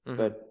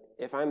 But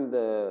if I'm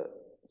the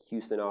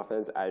Houston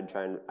offense, I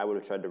would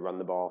have tried to run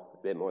the ball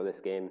a bit more this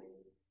game.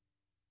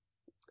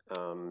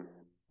 I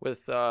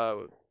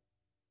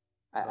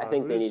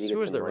think they need to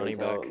get some running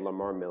back.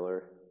 Lamar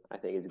Miller, I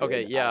think, is good.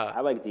 Okay, yeah.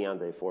 I like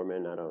Deontay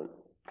Foreman. I don't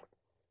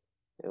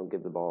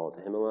give the ball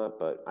to him a lot,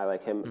 but I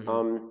like him.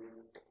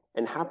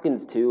 And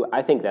Hopkins too.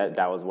 I think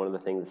that was one of the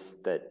things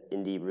that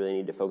Indy really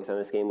needed to focus on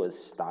this game, was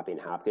stopping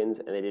Hopkins,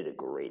 and they did a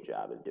great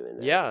job of doing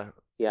that.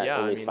 Yeah.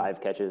 Only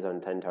 5 catches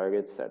on 10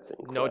 targets. That's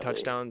incredible. No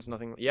touchdowns,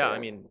 nothing. Yeah, I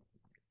mean,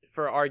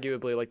 for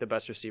arguably like the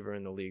best receiver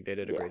in the league, they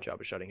did a great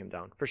job of shutting him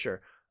down, for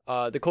sure.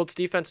 The Colts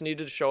defense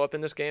needed to show up in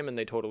this game, and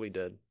they totally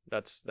did.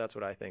 That's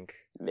what I think.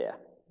 Yeah.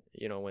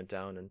 Went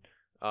down,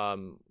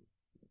 and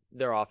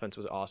their offense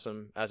was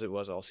awesome, as it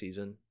was all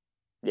season.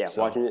 Yeah,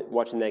 so,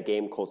 watching that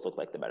game, Colts looked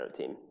like the better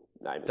team.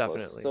 Not even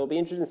definitely. Close. So it'll be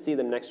interesting to see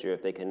them next year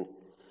if they can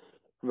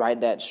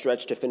ride that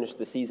stretch to finish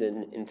the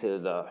season into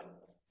the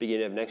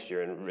beginning of next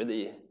year and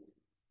really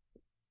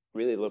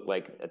look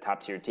like a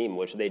top-tier team,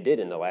 which they did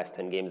in the last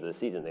 10 games of the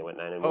season. They went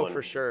 9-1. Oh,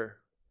 for sure.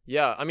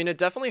 Yeah, I mean, it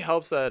definitely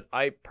helps that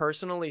I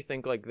personally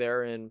think like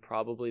they're in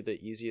probably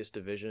the easiest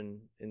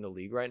division in the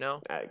league right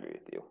now. I agree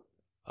with you.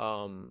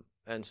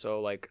 And so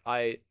like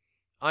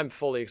I'm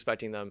fully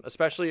expecting them,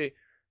 especially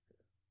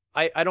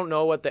I don't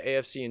know what the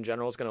AFC in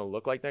general is going to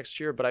look like next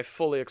year, but I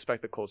fully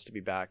expect the Colts to be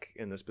back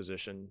in this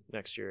position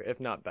next year, if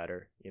not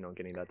better,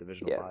 getting that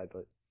divisional bye.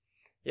 But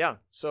yeah,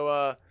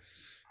 so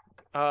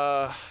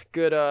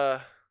good.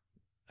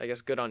 I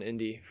guess good on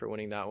Indy for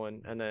winning that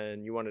one. And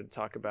then you wanted to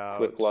talk about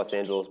quick Los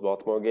Angeles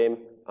Baltimore game.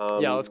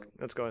 Yeah, let's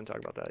go ahead and talk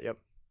about that. Yep.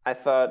 I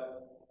thought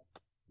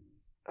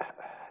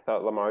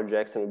Lamar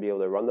Jackson would be able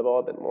to run the ball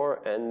a bit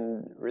more,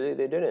 and really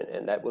they didn't.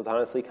 And that was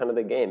honestly kind of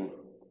the game.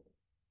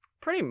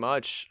 Pretty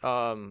much.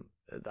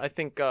 I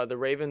think the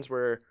Ravens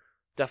were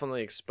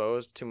definitely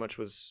exposed. Too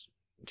much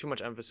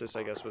emphasis,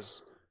 I guess,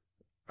 was.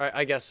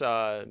 I guess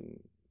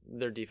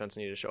their defense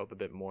needed to show up a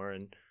bit more,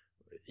 and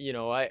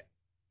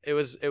it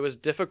was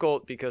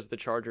difficult because the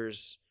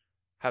Chargers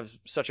have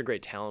such a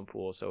great talent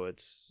pool, so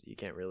you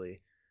can't really.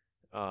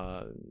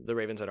 The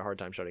Ravens had a hard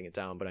time shutting it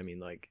down, but I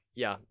mean, like,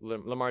 yeah,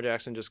 Lamar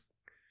Jackson just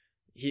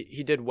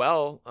he did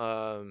well.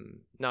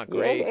 Not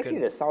great. Yeah, actually,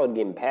 had a solid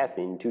game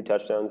passing, 2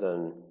 touchdowns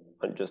on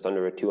just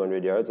under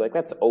 200 yards. Like,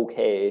 that's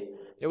okay.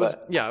 It was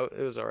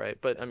all right.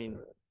 But I mean,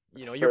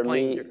 you're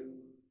playing.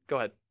 Go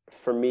ahead.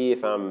 For me,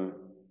 if I'm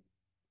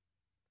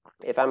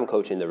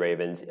coaching the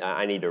Ravens,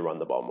 I need to run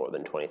the ball more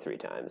than 23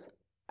 times.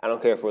 I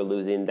don't care if we're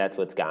losing. That's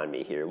what's gotten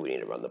me here. We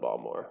need to run the ball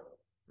more.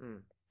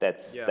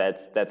 That's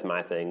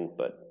my thing.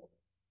 But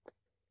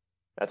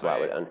that's why I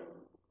would done.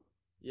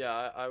 Yeah,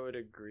 I would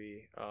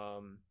agree.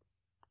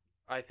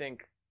 I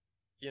think,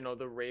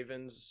 the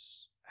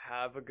Ravens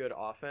have a good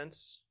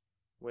offense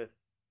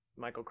with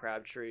Michael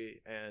Crabtree,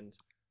 and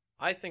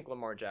I think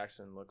Lamar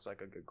Jackson looks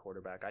like a good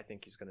quarterback. I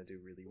think he's going to do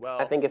really well.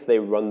 I think if they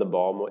run the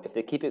ball more, if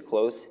they keep it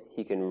close,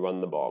 he can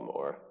run the ball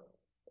more.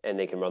 And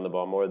they can run the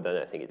ball more, then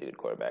I think he's a good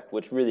quarterback,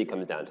 which really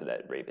comes down to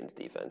that Ravens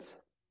defense.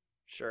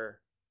 Sure.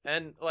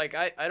 And, like,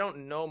 I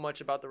don't know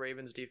much about the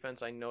Ravens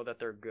defense. I know that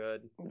they're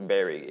good.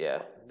 Very,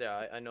 yeah.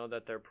 Yeah, I know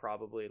that they're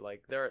probably,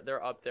 like,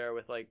 they're up there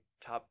with, like,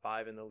 top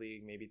 5 in the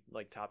league, maybe,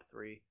 like, top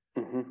 3.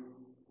 Mm-hmm.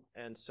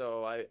 And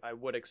so I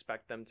would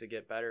expect them to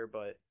get better,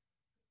 but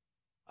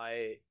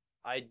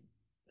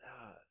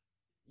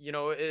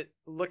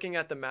looking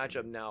at the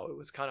matchup now, it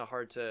was kind of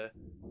hard to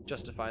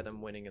justify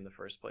them winning in the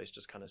first place,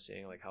 just kind of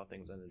seeing, like, how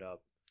things ended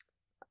up.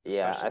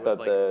 Yeah, I thought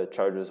the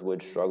Chargers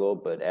would struggle,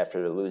 but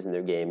after losing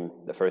their game,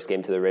 the first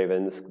game to the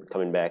Ravens,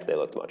 coming back, they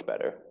looked much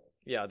better.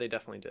 Yeah, they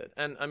definitely did.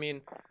 And, I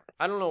mean,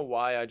 I don't know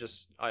why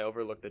I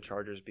overlooked the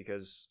Chargers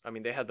because, I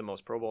mean, they had the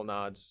most Pro Bowl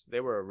nods. They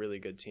were a really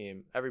good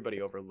team.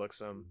 Everybody overlooks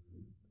them.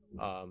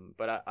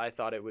 But I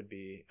thought it would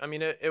be. I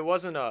mean, it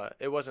wasn't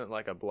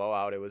like a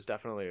blowout. It was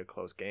definitely a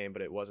close game,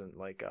 but it wasn't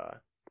like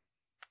a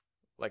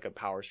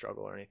power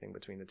struggle or anything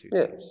between the two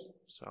teams.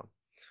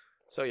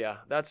 So yeah,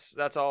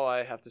 that's all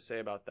I have to say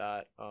about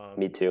that.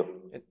 Me too.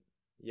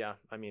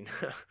 I mean,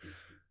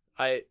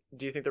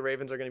 do you think the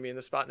Ravens are going to be in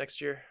the spot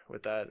next year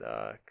with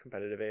that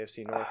competitive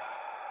AFC North?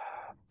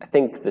 I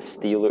think the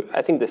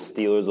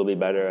Steelers will be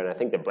better, and I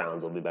think the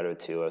Browns will be better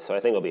too. So I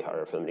think it'll be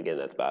harder for them to get in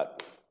that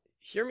spot.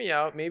 Hear me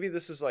out. Maybe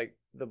this is like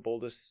the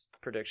boldest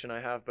prediction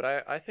I have, but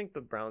I think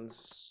the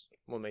Browns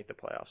will make the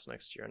playoffs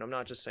next year, and I'm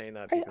not just saying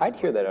that. I'd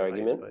hear that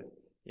argument, but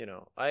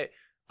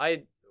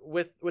I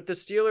with the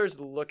Steelers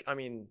look. I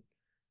mean,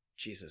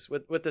 Jesus,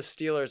 with the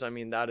Steelers, I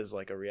mean that is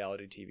like a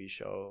reality TV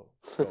show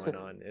going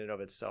on in and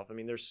of itself. I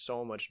mean, there's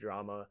so much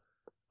drama.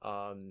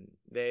 Le'Veon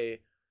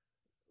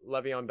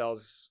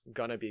Bell's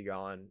gonna be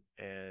gone,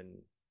 and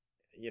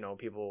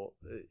people.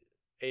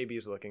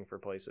 AB's looking for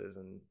places,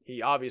 and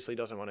he obviously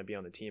doesn't want to be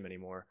on the team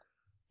anymore.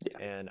 Yeah.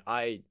 And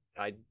I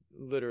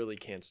literally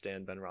can't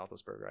stand Ben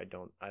Roethlisberger. I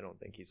don't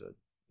think he's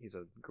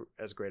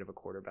as great of a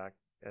quarterback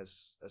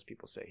as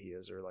people say he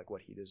is, or like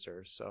what he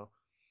deserves. So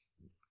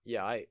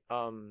yeah,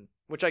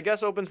 which I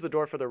guess opens the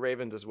door for the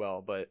Ravens as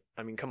well. But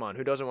I mean, come on,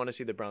 who doesn't want to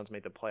see the Browns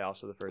make the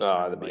playoffs for the first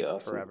time? That'd be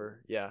awesome.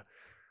 Forever. Yeah.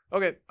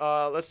 Okay.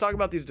 Let's talk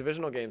about these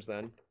divisional games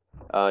then.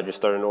 Just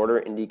start in order.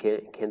 Indy,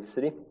 Kansas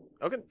City.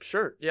 Okay,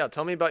 sure. Yeah,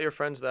 tell me about your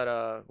friends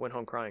that went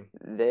home crying.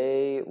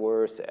 They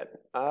were sad.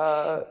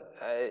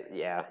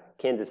 Yeah,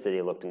 Kansas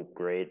City looked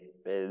great.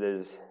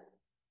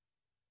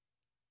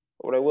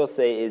 What I will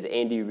say is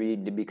Andy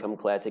Reid, to become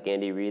classic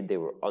Andy Reid, they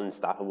were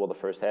unstoppable the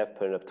first half,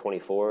 putting up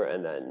 24,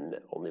 and then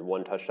only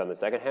one touchdown the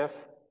second half.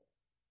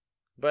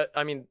 But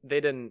I mean,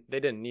 they didn't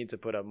need to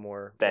put up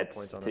more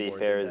points on the board. To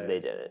be fair, they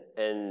didn't.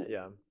 And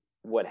yeah,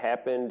 what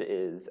happened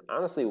is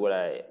honestly what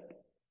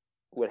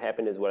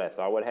happened is what I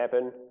thought would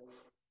happen.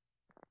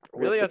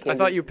 Really? I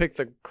thought you picked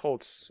the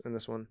Colts in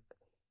this one.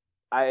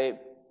 I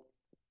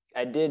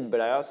did,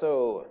 but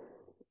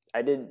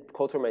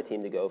Colts were my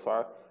team to go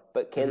far,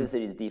 but Kansas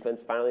City's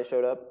defense finally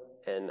showed up,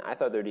 and I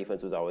thought their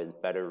defense was always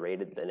better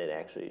rated than it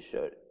actually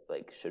should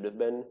have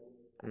been.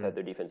 I thought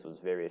their defense was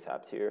very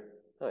top tier.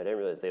 Oh, I didn't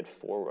realize they had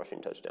 4 rushing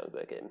touchdowns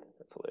that game.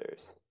 That's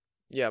hilarious.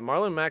 Yeah,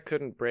 Marlon Mack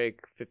couldn't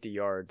break 50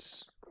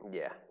 yards.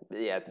 Yeah,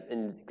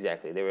 and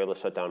exactly. They were able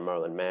to shut down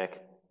Marlon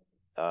Mack.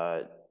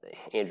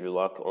 Andrew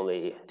Luck,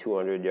 only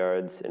 200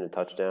 yards and a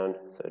touchdown,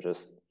 so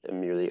just a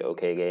merely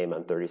okay game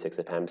on 36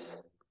 attempts.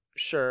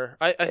 Sure.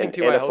 I think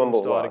T.Y. Hilton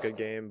still had a good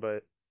game,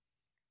 but...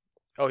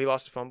 Oh, he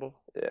lost a fumble?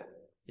 Yeah.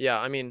 Yeah,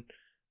 I mean,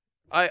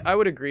 I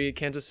would agree.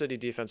 Kansas City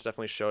defense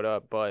definitely showed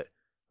up, but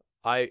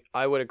I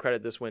would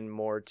credit this win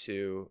more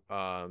to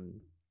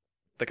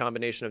the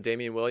combination of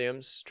Damian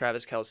Williams,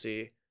 Travis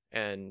Kelce,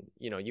 and,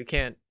 you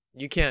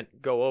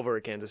can't go over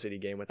a Kansas City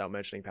game without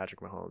mentioning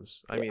Patrick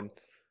Mahomes. I mean,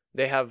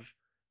 they have...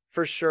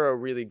 for sure a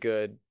really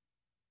good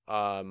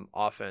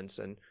offense,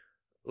 and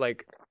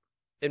like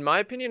in my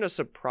opinion a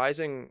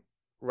surprising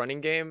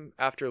running game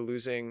after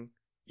losing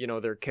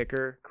their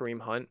kicker Kareem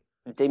Hunt.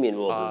 Damian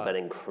Williams has been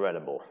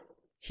incredible.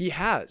 He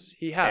has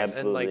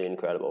absolutely, and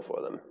incredible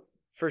for them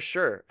for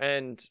sure.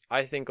 And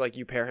I think like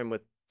you pair him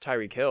with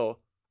Tyreek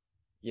Hill,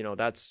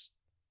 that's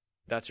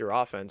your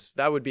offense.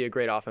 That would be a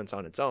great offense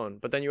on its own.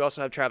 But then you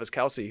also have Travis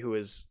Kelce, who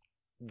is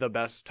the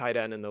best tight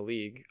end in the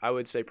league. I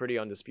would say pretty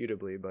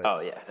undisputably, but oh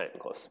yeah, not even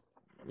close.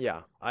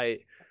 Yeah,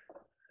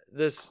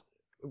 this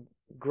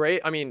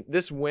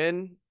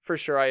win for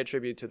sure I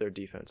attribute to their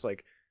defense.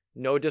 Like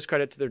no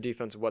discredit to their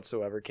defense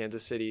whatsoever.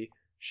 Kansas City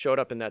showed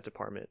up in that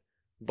department.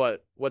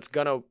 But what's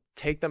gonna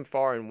take them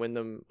far and win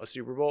them a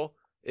Super Bowl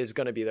is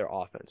gonna be their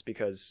offense,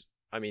 because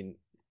I mean,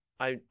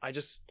 I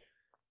just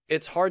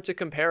it's hard to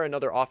compare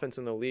another offense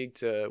in the league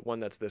to one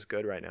that's this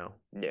good right now.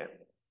 Yeah.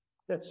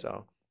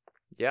 So,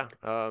 yeah.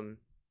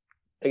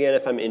 Again,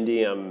 if I'm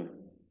Indy,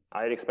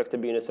 I'd expect to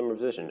be in a similar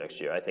position next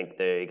year. I think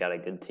they got a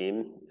good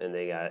team, and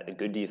they got a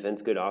good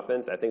defense, good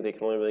offense. I think they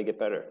can only really get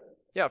better.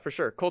 Yeah, for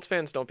sure. Colts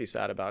fans, don't be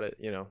sad about it.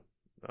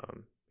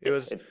 It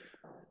was.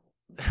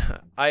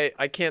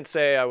 I can't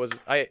say I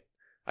was I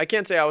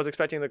can't say I was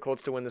expecting the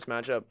Colts to win this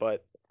matchup,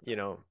 but it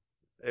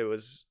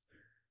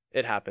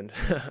happened.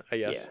 I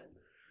guess.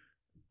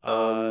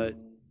 Yeah.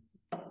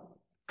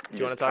 Do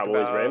you want to talk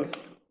Cowboys, about Rams?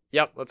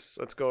 Yep,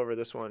 let's go over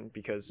this one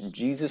because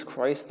Jesus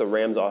Christ, the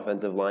Rams'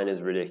 offensive line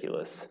is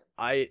ridiculous.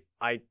 I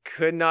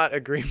could not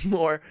agree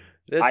more.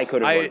 I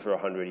could have won for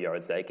 100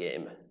 yards that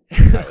game.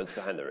 I was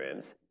behind the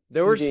Rams.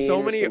 There were CJ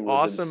so many Anderson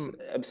was awesome.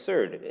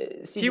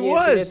 absurd. He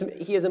was.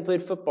 He hasn't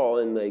played football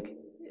in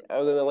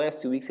other than the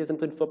last 2 weeks. He hasn't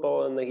played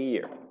football in a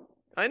year.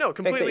 I know,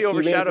 completely that he ran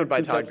overshadowed for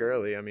by 2 Todd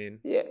Gurley. I mean,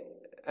 Yeah.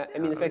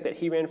 The fact that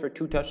he ran for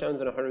 2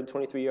 touchdowns and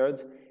 123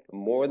 yards,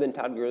 more than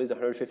Todd Gurley's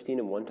 115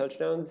 and 1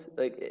 touchdowns,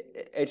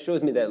 it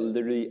shows me that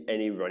literally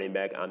any running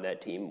back on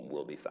that team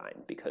will be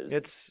fine because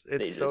it's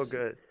so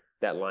good.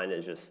 That line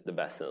is just the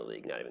best in the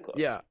league, not even close.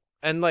 Yeah,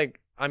 and we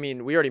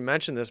already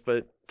mentioned this,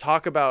 but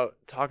talk about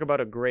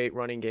a great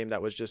running game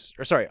that was just,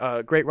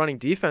 a great running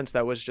defense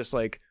that was just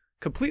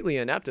completely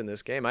inept in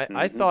this game.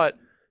 I thought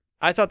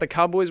the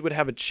Cowboys would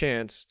have a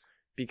chance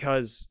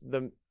because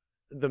the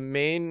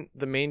main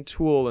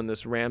tool in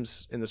this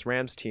Rams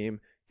team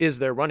is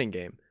their running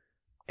game.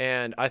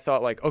 And I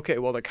thought okay,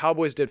 well, the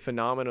Cowboys did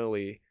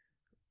phenomenally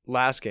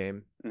last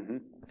game. Mm-hmm.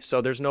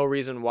 So there's no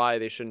reason why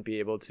they shouldn't be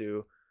able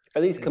to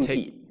at least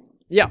compete.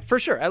 Yeah, for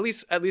sure. At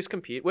least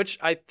compete, which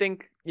I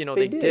think,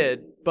 they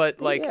did, but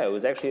yeah, it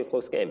was actually a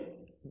close game.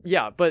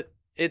 Yeah, but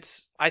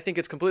I think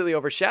it's completely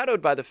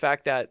overshadowed by the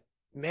fact that,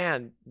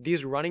 man,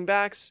 these running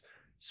backs,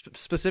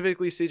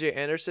 specifically CJ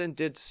Anderson,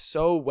 did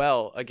so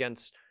well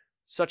against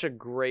such a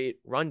great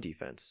run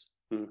defense.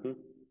 Mm-hmm.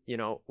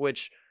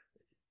 Which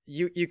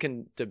you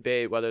can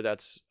debate whether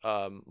that's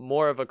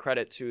more of a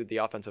credit to the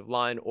offensive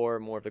line or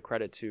more of a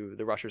credit to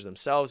the rushers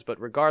themselves.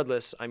 But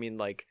regardless, I mean,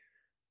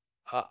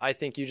 I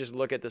think you just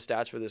look at the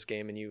stats for this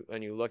game and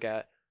you look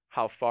at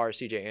how far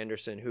CJ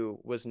Anderson, who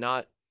was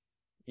not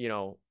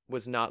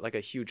like a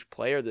huge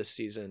player this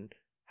season,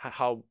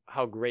 how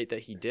great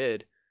that he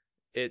did.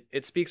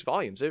 It speaks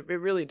volumes. It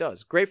really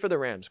does. Great for the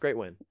Rams. Great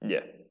win.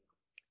 Yeah.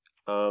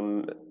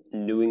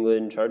 New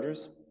England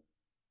Chargers.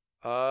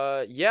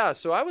 Yeah,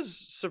 so I was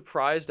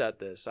surprised at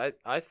this. I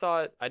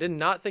did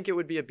not think it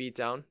would be a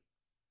beatdown.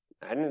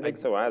 I didn't think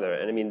so either.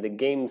 And I mean, the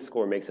game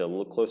score makes it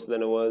look closer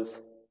than it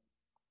was.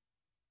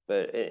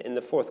 But in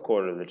the fourth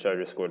quarter, the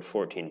Chargers scored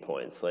 14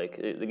 points.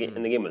 And the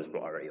game was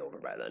already over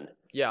by then.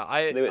 Yeah,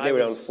 they were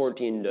down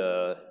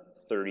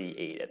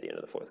 14-38 at the end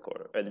of the fourth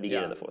quarter, or at the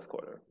beginning of the fourth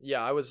quarter.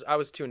 Yeah, I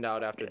was tuned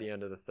out after the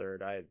end of the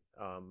third. I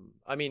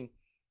mean,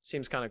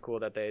 seems kind of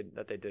cool that they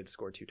did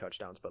score 2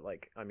 touchdowns, but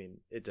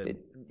it didn't.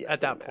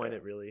 At that point,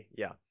 it really,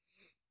 yeah.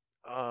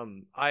 I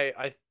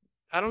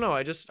don't know.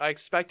 I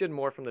expected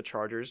more from the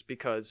Chargers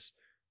because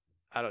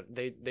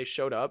they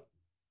showed up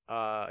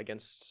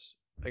against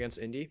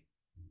Indy.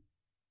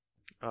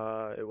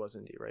 It was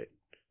Indy, right?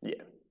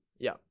 Yeah.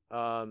 Yeah.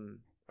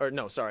 Or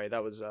no, sorry,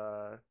 that was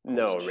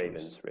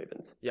Ravens.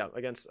 Yeah,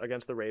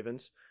 against the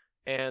Ravens.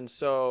 And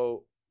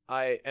so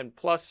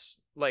plus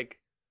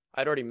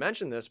I'd already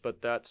mentioned this,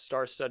 but that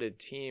star-studded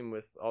team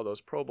with all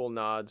those Pro Bowl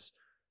nods,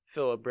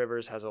 Phillip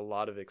Rivers has a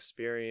lot of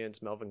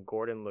experience. Melvin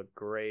Gordon looked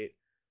great.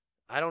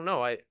 I don't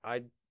know. I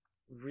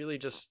really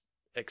just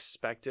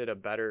expected a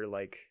better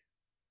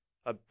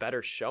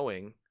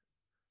showing.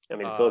 I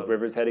mean, Phillip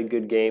Rivers had a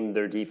good game.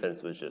 Their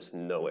defense was just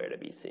nowhere to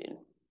be seen.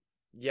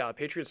 Yeah,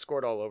 Patriots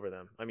scored all over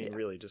them. I mean,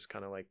 really, just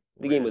kind of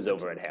the game was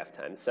over at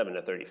halftime,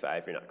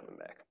 7-35. You're not coming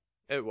back.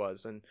 It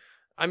was, and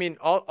I mean,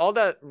 all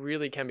that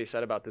really can be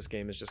said about this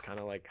game is just kind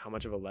of how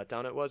much of a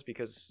letdown it was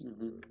because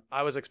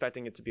I was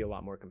expecting it to be a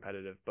lot more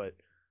competitive. But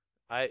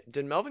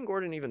did Melvin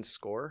Gordon even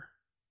score?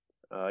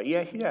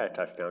 Yeah, he got a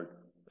touchdown.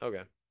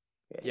 Okay.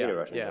 Yeah, he had a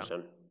rushing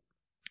touchdown.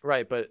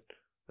 Right, but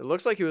it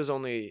looks like he was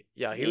only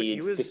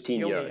he was 15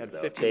 he only yards. had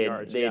Though. 15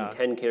 yards. They had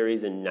 10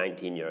 carries and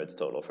 19 yards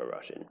total for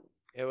rushing.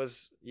 It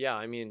was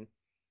I mean,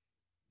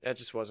 that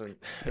just wasn't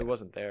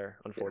there,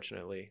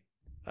 unfortunately.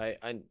 I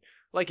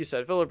like you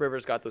said, Phillip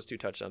Rivers got those 2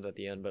 touchdowns at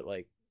the end, but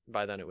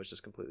by then it was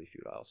just completely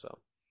futile. So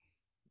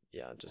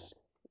yeah, just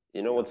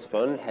what's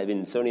fun?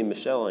 Having Sony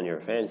Michel on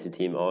your fantasy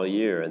team all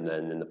year, and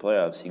then in the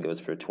playoffs he goes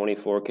for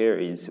 24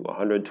 carries,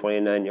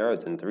 129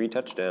 yards, and 3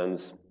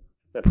 touchdowns.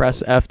 That's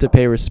Press F to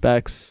pay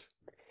respects.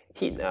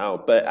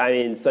 But I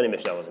mean, Sonny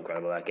Michel was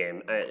incredible that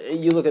game.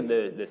 You look at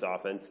this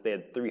offense; they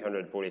had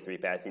 343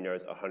 passing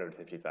yards,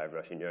 155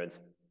 rushing yards.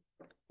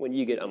 When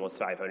you get almost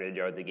 500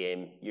 yards a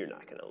game, you're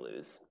not going to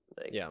lose.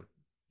 Yeah.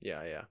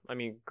 I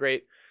mean,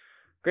 great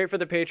for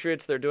the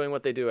Patriots. They're doing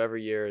what they do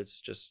every year. It's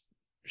just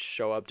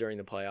show up during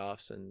the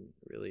playoffs and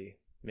really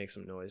make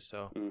some noise.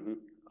 So,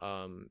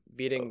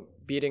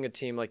 beating a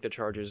team like the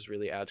Chargers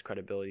really adds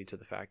credibility to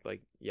the fact, they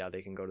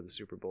can go to the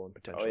Super Bowl and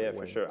potentially win.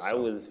 For sure. So. I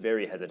was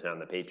very hesitant on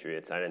the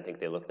Patriots. I didn't think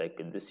they looked that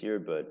good this year,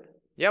 but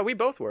yeah, we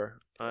both were.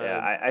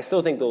 I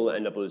still think they'll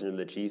end up losing to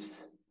the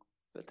Chiefs,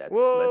 but that's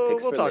my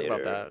picks we'll for talk later.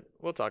 about that.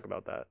 We'll talk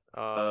about that.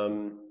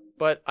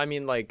 But I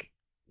mean,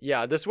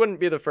 Yeah, this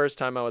wouldn't be the first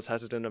time I was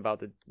hesitant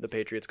about the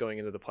Patriots going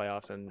into the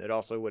playoffs, and it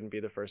also wouldn't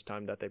be the first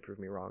time that they proved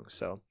me wrong.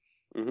 So,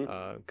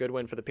 good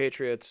win for the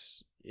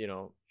Patriots.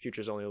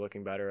 Future's only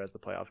looking better as the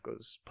playoffs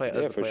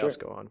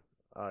go on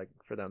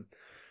for them.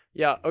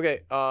 Yeah.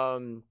 Okay.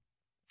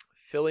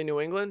 Philly, New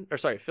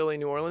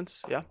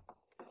Orleans. Yeah.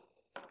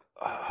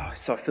 I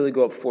saw Philly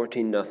go up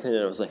 14-0, and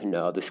I was like,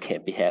 no, this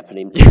can't be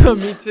happening. Yeah,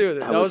 me too.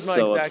 That was my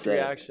exact upset.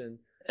 reaction.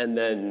 And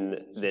then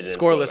they didn't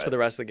scoreless for the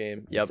rest of the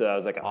game. Yep. So I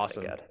was like, oh,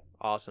 awesome. my God.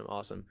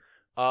 Awesome.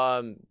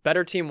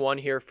 Better team won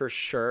here for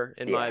sure,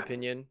 in my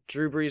opinion.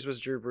 Drew Brees was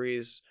Drew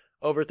Brees.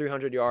 Over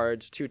 300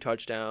 yards, 2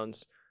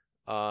 touchdowns.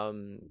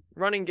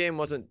 Running game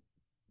wasn't,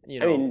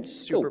 super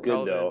still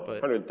good though.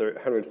 But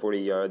 140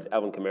 yards.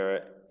 Alvin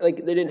Kamara, they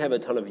didn't have a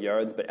ton of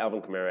yards, but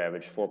Alvin Kamara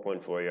averaged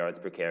 4.4 yards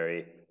per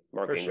carry.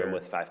 Mark Ingram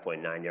with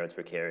 5.9 yards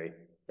per carry.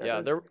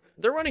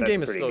 Their running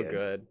game is still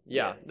good.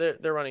 Yeah,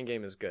 their running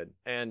game is good.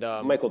 And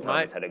Michael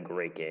Thomas had a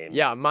great game.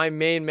 Yeah, my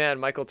main man,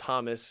 Michael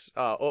Thomas,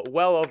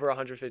 well over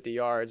 150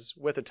 yards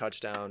with a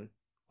touchdown.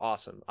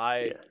 Awesome.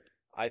 I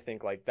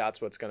think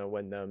that's what's going to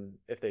win them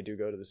if they do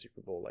go to the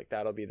Super Bowl.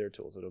 That'll be their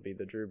tools. It'll be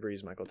the Drew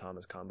Brees, Michael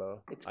Thomas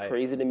combo. It's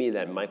crazy to me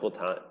that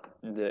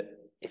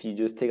if you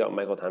just take out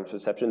Michael Thomas'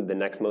 reception, the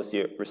next most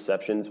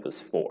receptions was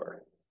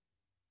 4.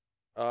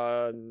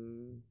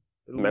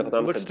 Michael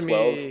Thomas had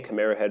 12,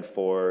 Kamara had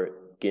 4,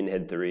 Ginn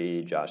had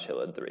 3, Josh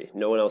Hill had 3.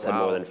 No one else had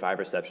more than 5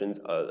 receptions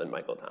other than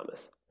Michael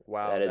Thomas.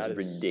 Wow. That is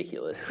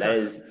ridiculous. That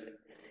is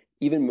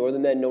even more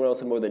than that. No one else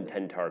had more than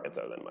 10 targets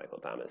other than Michael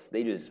Thomas.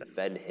 They just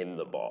fed him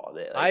the ball.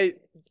 I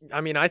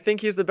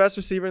think he's the best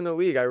receiver in the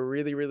league. I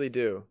really, really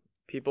do.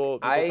 People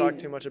talk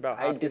too much about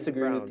Hopkins. I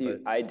disagree with you.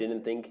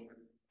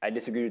 I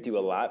disagreed with you a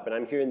lot, but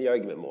I'm hearing the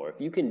argument more. If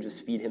you can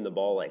just feed him the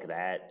ball like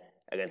that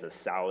against a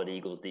solid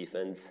Eagles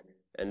defense,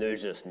 and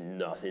there's just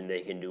nothing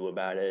they can do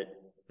about it.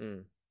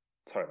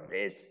 It's hard.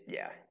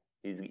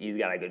 He's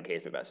got a good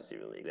case for best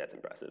receiver in the league. That's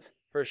impressive.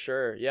 For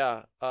sure,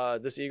 yeah.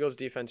 This Eagles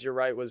defense, you're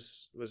right,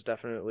 was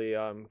definitely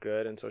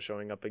good, and so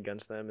showing up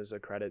against them is a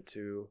credit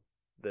to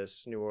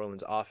this New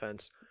Orleans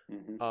offense.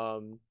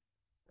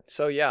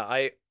 So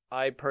yeah,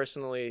 I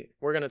personally,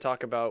 we're gonna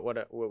talk about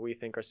what we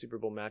think our Super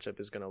Bowl matchup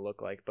is gonna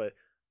look like, but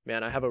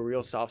man, I have a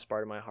real soft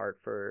spot in my heart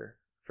for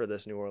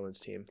this New Orleans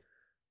team.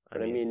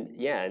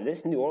 And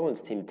this New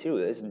Orleans team too,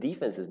 this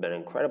defense has been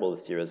incredible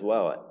this year as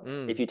well.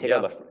 If you take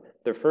out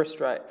their first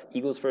drive,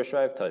 Eagles' first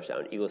drive,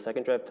 touchdown. Eagles'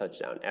 second drive,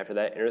 touchdown. After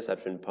that,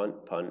 interception,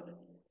 punt.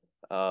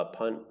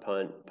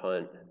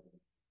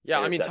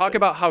 Yeah, talk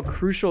about how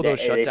crucial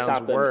those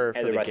shutdowns were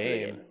for the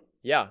game.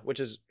 Yeah, which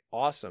is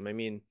awesome.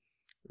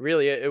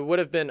 Really, it would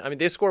have been.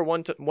 They score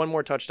one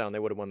more touchdown, they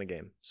would have won the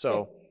game.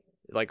 So,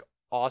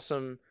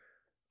 awesome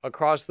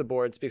across the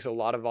board. Speaks a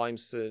lot of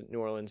volumes to New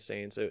Orleans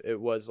Saints. It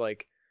was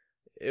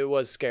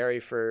scary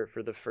for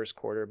the first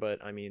quarter, but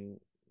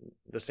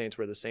the Saints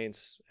were the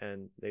Saints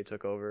and they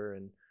took over.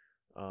 And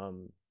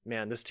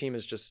man, this team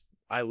is just,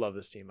 I love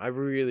this team. I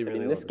really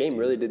love this game team.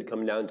 Really did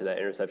come down to that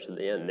interception at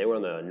the end. They were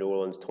on the New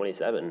Orleans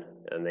 27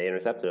 and they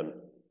intercepted them.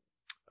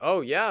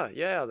 Oh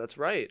yeah, that's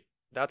right.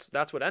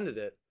 That's what ended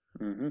it.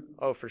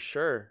 Oh, for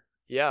sure.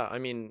 Yeah,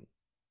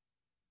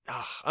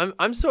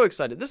 I'm so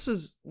excited. This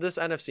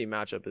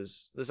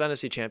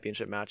NFC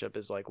Championship matchup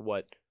is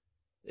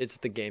it's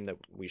the game that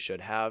we should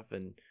have,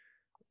 and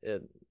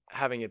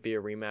having it be a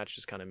rematch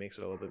just kind of makes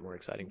it a little bit more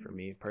exciting for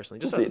me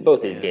personally.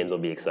 Both these games will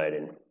be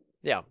exciting.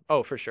 Yeah.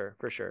 Oh, for sure.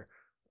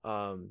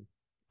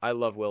 I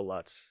love Will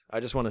Lutz.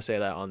 I just want to say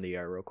that on the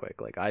air real quick.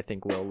 I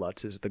think Will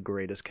Lutz is the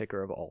greatest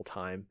kicker of all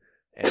time,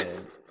 and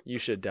you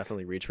should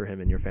definitely reach for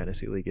him in your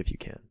fantasy league if you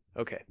can.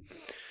 Okay.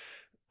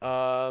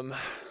 All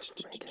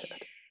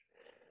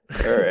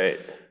right.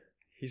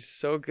 He's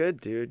so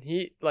good, dude.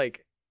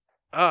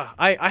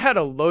 I had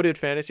a loaded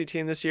fantasy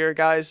team this year,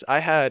 guys. I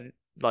had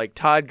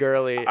Todd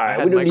Gurley. I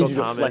had Michael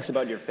Thomas. To flex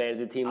about your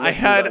fantasy team. I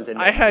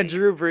had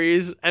Drew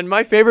Brees, and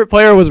my favorite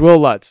player was Will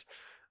Lutz.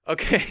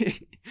 Okay,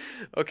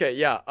 okay,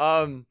 yeah.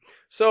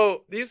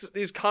 So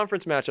these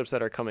conference matchups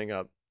that are coming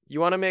up,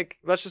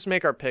 let's just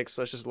make our picks.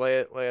 Let's just lay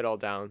it all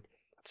down.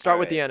 Start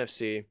with the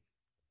NFC.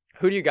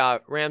 Who do you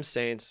got? Rams,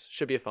 Saints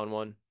should be a fun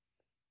one.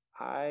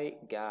 I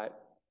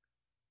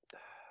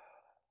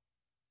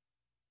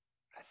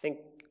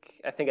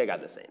think I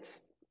got the Saints.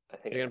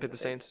 You're gonna pick the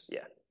Saints?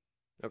 Yeah.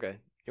 Okay.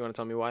 You want to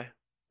tell me why?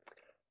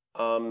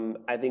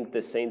 I think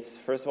the Saints,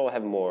 first of all,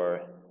 have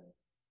more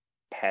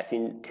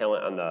passing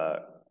talent on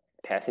the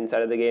passing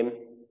side of the game.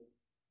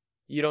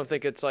 You don't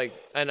think it's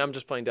and I'm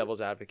just playing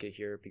devil's advocate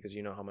here because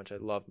you know how much I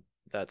love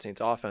that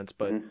Saints offense,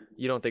 but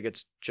you don't think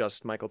it's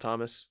just Michael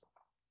Thomas?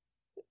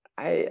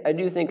 I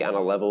do think on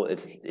a level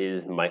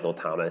is Michael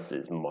Thomas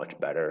is much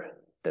better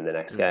than the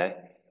next guy.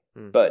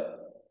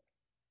 But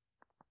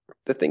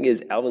the thing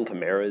is, Alvin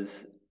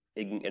Kamara's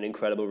an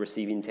incredible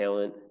receiving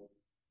talent.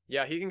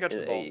 Yeah, he can catch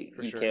the ball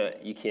for sure.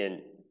 You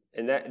can't,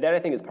 and that I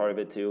think is part of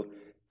it too.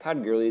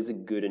 Todd Gurley is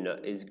good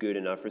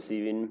enough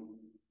receiving,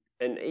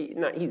 and he's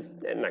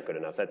not good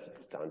enough. That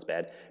sounds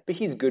bad, but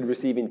he's good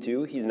receiving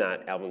too. He's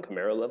not Alvin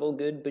Kamara level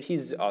good, but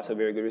he's also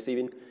very good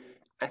receiving.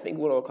 I think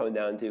what it'll come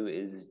down to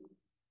is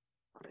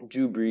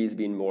Drew Brees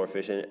being more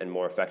efficient and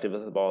more effective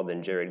with the ball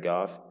than Jared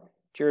Goff.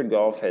 Jared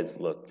Goff has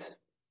looked...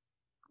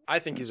 I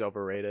think he's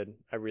overrated.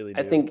 I really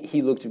do. I think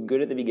he looked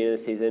good at the beginning of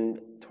the season.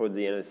 Towards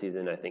the end of the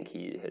season, I think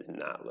he has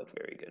not looked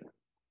very good.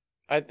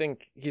 I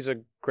think he's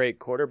a great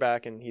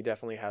quarterback, and he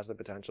definitely has the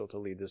potential to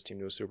lead this team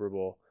to a Super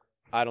Bowl.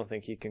 I don't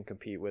think he can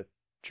compete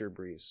with Drew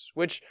Brees,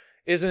 which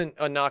isn't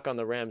a knock on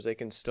the Rams. They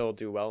can still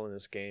do well in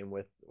this game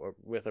with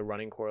a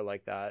running core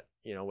like that,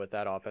 with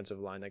that offensive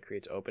line that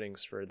creates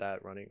openings for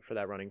that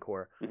running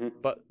core. Mm-hmm.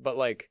 But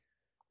like,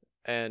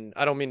 and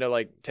I don't mean to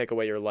like take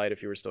away your light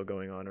if you were still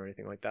going on or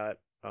anything like that.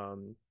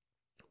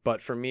 But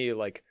for me,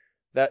 like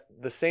that,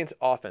 the Saints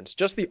offense,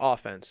 just the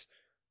offense,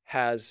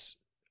 has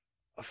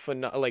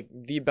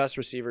the best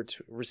receiver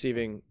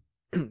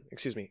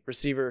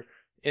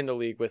in the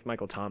league with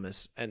Michael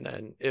Thomas. And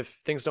then if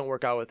things don't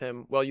work out with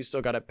him, well, you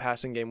still got a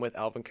passing game with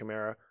Alvin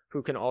Kamara,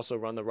 who can also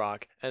run the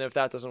rock. And if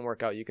that doesn't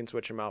work out, you can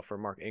switch him out for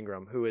Mark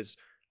Ingram, who is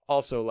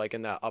also like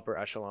in that upper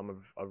echelon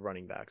of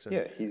running backs. And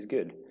yeah, he's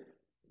good.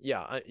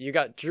 Yeah, you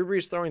got Drew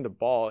Brees throwing the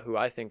ball, who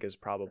I think is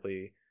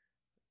probably,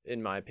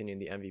 in my opinion,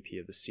 the MVP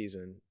of the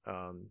season.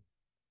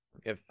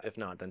 If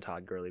not, then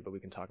Todd Gurley, but we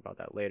can talk about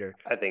that later.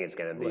 I think it's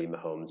going to be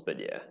Mahomes, but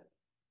yeah.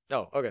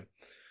 Oh, okay.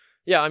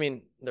 Yeah, I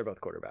mean, they're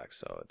both quarterbacks,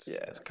 so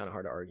it's kind of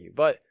hard to argue.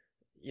 But,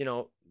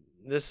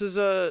 this is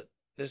a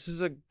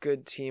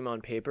good team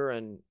on paper,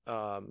 and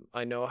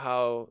I know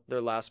how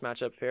their last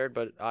matchup fared,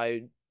 but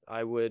I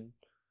would,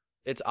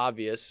 it's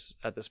obvious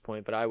at this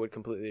point, but I would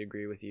completely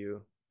agree with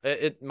you.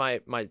 My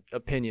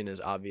opinion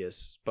is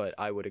obvious, but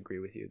I would agree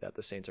with you that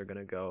the Saints are going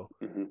to go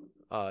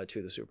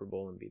to the Super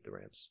Bowl and beat the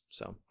Rams.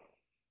 So,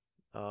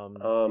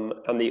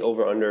 on the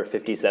over/under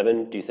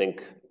 57, do you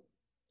think?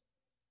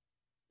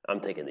 I'm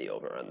taking the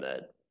over on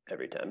that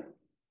every time.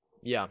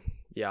 Yeah,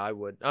 I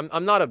would.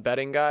 I'm not a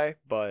betting guy,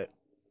 but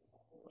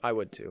I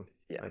would too.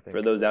 Yeah, I think.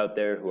 For those out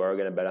there who are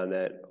going to bet on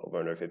that,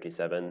 over/under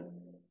 57,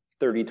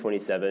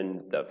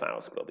 30-27, the final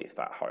score will be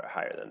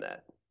higher than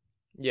that.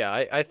 Yeah,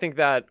 I think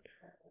that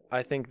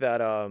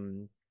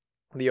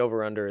the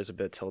over/under is a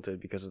bit tilted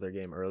because of their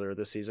game earlier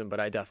this season, but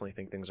I definitely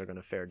think things are going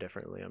to fare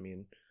differently. I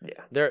mean,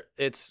 yeah,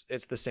 it's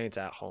the Saints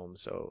at home,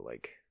 so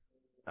like,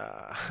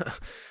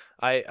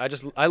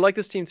 I like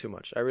this team too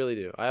much. I really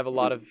do. I have a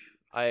lot of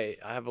I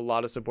have a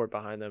lot of support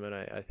behind them, and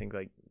I think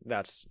like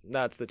that's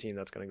the team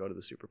that's going to go to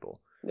the Super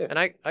Bowl. Yeah. And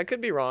I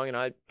could be wrong,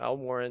 and I'll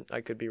warrant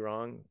I could be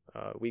wrong.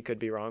 We could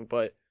be wrong,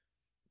 but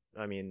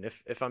I mean,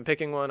 if I'm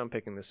picking one, I'm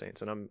picking the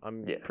Saints, and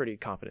I'm pretty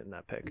confident in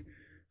that pick.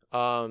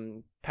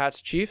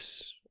 Pats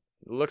Chiefs,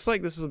 looks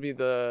like this will be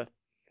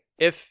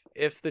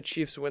if the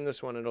Chiefs win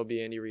this one, it'll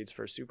be Andy Reid's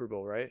first Super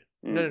Bowl, right?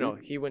 Mm-hmm. No,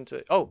 he went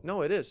to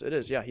it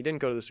is. Yeah, he didn't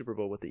go to the Super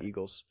Bowl with the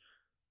Eagles.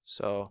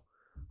 So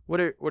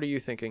what are you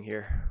thinking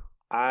here?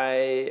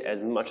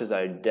 As much as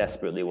I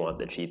desperately want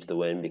the Chiefs to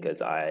win because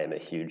I am a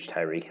huge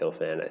Tyreek Hill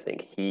fan, I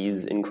think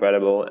he's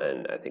incredible,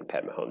 and I think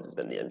Pat Mahomes has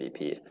been the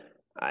MVP.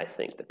 I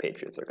think the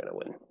Patriots are going to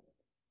win.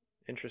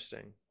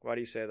 Interesting. Why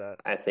do you say that?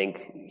 I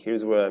think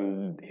here's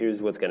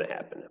what's going to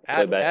happen.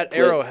 At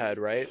Arrowhead,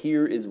 right?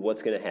 Here is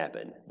what's going to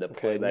happen. The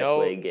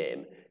play-by-play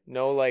game.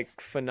 No, like,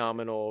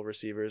 phenomenal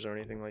receivers or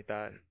anything like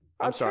that.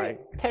 I'm sorry.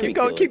 Keep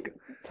going.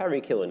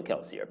 Tyreek Hill and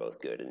Kelsey are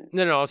both good.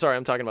 No, I'm sorry.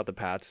 I'm talking about the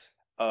Pats.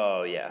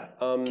 Oh, yeah.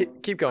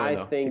 Keep going,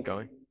 though. Keep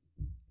going.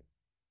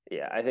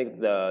 Yeah, I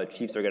think the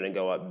Chiefs are going to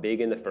go up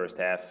big in the first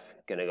half,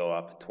 going to go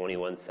up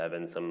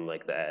 21-7, something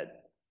like that.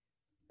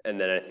 And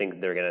then I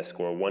think they're going to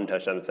score one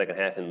touchdown in the second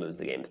half and lose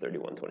the game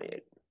 31-28.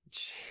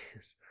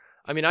 Jeez.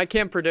 I mean, I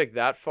can't predict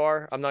that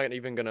far. I'm not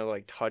even going to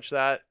like touch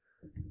that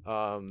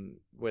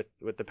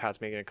with the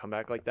Pats making a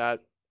comeback like that.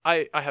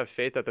 I have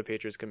faith that the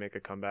Patriots can make a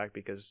comeback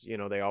because,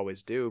 they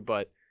always do.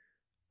 But,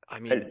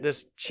 I mean,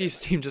 this Chiefs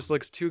team just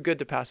looks too good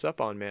to pass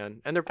up on, man.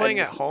 And they're playing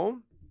at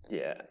home?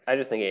 Yeah. I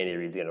just think Andy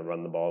Reid's going to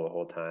run the ball the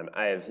whole time.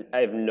 I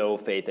have no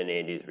faith in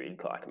Andy Reid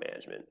clock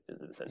management.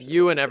 Is essentially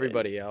you and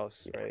everybody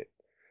else, right?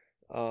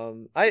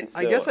 I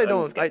guess I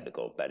don't. I'm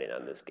skeptical betting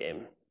on this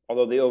game.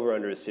 Although the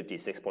over/under is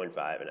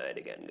 56.5, and I'd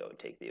again go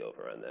take the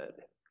over on that.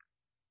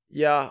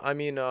 Yeah, I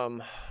mean,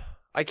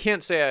 I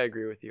can't say I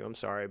agree with you. I'm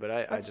sorry, but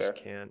I just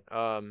can't.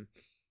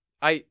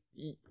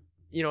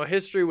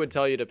 History would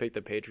tell you to pick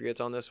the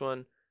Patriots on this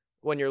one.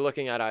 When you're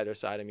looking at either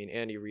side, I mean,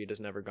 Andy Reid has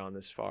never gone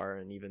this far,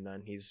 and even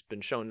then, he's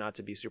been shown not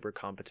to be super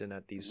competent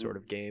at these sort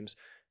of games.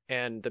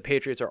 And the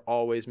Patriots are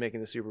always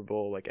making the Super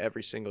Bowl like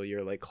every single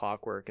year, like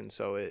clockwork, and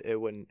so it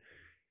wouldn't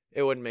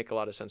make a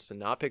lot of sense to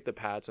not pick the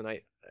Pats. And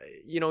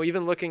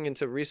even looking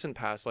into recent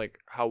past, like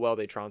how well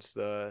they trounced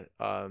the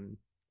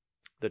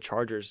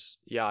Chargers.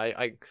 Yeah,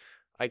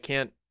 I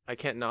can't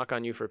knock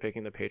on you for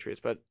picking the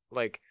Patriots, but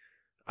like,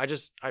 I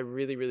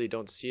really, really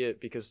don't see it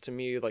because to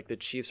me, like the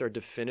Chiefs are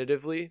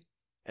definitively,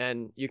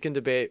 and you can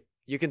debate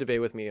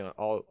with me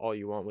all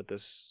you want with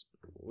this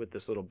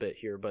little bit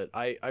here, but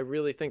I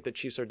really think the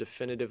Chiefs are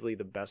definitively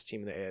the best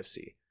team in the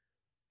AFC.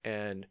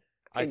 And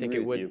I think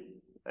it would.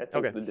 I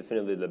think they're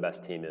definitively the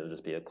best team. It'll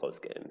just be a close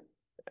game.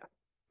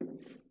 Yeah.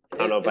 I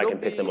don't know if I can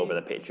pick them over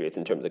the Patriots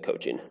in terms of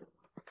coaching.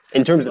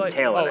 In terms of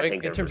talent, I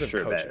think in terms for of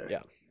sure coaching,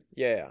 better.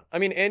 yeah. I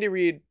mean, Andy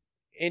Reid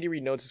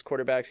knows his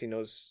quarterbacks. He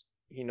knows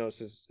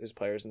his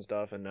players and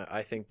stuff. And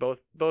I think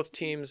both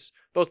teams,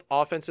 both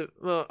offensive.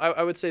 Well,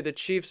 I would say the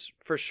Chiefs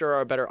for sure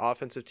are a better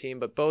offensive team,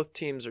 but both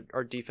teams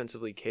are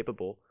defensively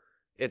capable.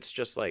 It's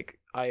just like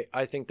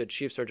I think the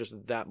Chiefs are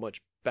just that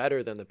much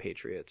better than the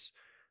Patriots.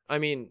 I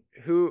mean,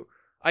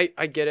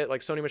 I get it.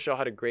 Like Sony Michel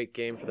had a great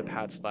game for the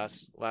Pats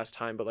last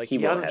time, but like he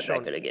won't hasn't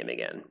have that good a game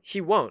again.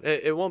 He won't.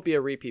 It won't be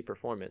a repeat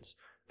performance.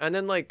 And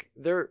then like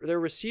their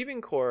receiving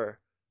core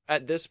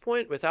at this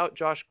point, without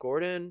Josh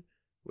Gordon,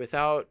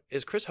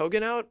 is Chris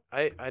Hogan out?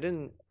 I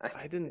didn't.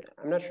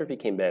 I'm not sure if he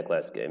came back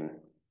last game.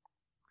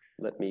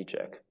 Let me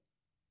check.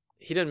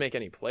 He didn't make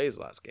any plays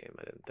last game,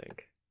 I didn't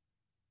think.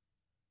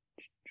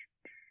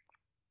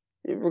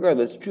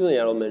 Regardless,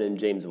 Julian Edelman and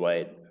James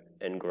White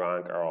and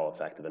Gronk are all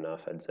effective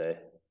enough, I'd say.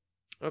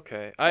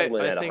 Okay,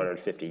 Edelman had think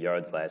 150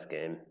 yards last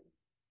game.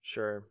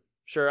 Sure.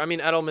 I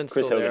mean, Edelman's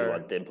Chris still Hogan there.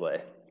 did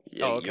play.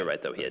 Yeah, Oh, okay. You're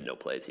right though. He had no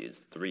plays. He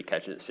was 3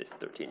 catches,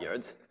 13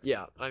 yards.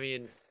 Yeah, I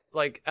mean,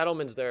 like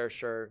Edelman's there.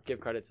 Sure,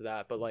 give credit to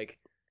that, but like,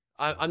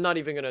 I'm not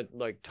even gonna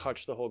like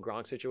touch the whole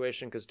Gronk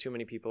situation because too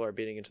many people are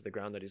beating into the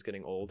ground that he's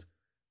getting old.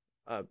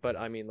 But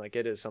I mean, like,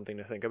 it is something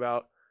to think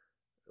about.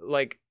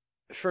 Like,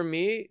 for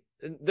me,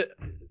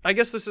 I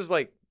guess this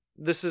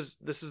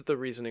is the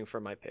reasoning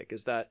for my pick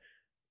is that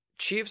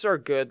Chiefs are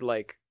good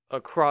like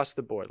across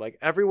the board. Like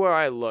everywhere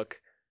I look,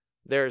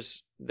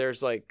 there's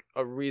like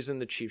a reason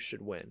the Chiefs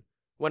should win.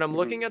 When I'm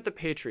looking at the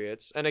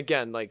Patriots, and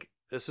again, like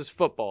this is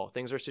football,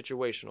 things are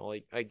situational.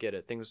 Like, I get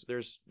it.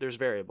 There's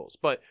variables.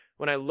 But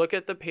when I look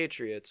at the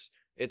Patriots,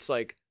 it's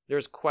like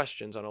there's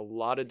questions on a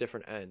lot of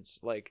different ends.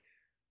 Like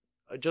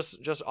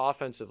just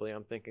offensively,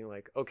 I'm thinking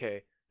like,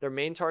 okay, their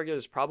main target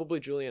is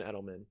probably Julian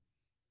Edelman.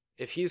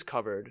 If he's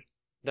covered,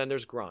 then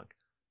there's Gronk.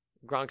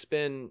 Gronk's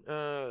been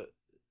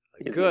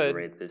He's good.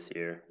 Great this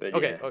year, but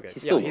okay.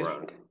 He's still Gronk.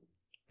 Gronk.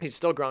 He's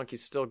still Gronk.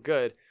 He's still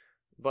good,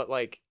 but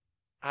like,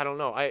 I don't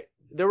know.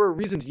 There were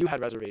reasons you had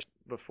reservations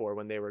before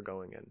when they were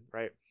going in,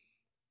 right?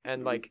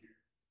 And like,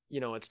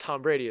 it's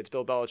Tom Brady, it's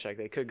Bill Belichick.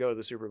 They could go to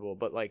the Super Bowl,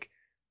 but like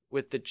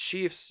with the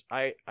Chiefs,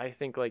 I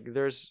think like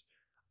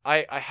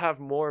I have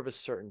more of a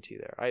certainty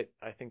there.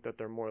 I think that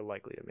they're more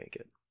likely to make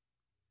it,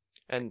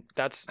 and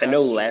that's I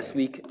know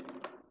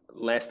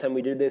last time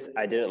we did this,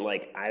 I didn't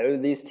like either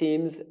of these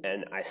teams,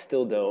 and I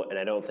still don't. And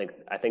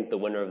I think the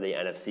winner of the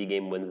NFC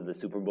game wins the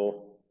Super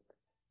Bowl.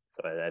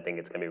 So I think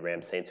it's gonna be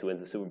Rams Saints who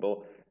wins the Super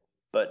Bowl.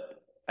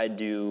 But I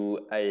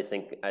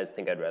think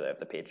I'd rather have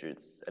the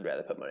Patriots. I'd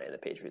rather put money on the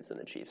Patriots than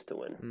the Chiefs to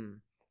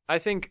win. I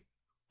think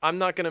I'm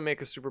not gonna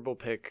make a Super Bowl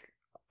pick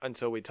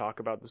until we talk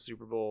about the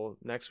Super Bowl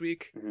next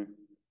week. Mm-hmm.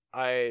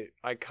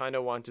 I kind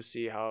of want to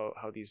see how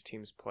these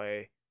teams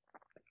play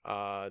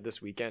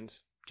this weekend,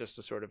 just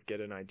to sort of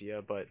get an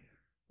idea. But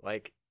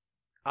like,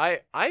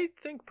 I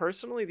think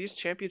personally these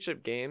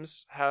championship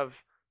games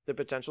have the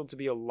potential to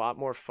be a lot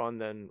more fun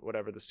than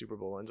whatever the Super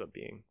Bowl ends up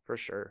being, for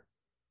sure.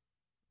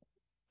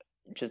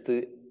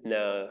 Actually,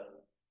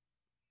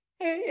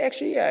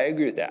 I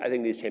agree with that. I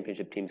think these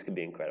championship teams could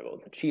be incredible.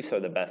 The Chiefs are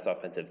the best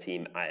offensive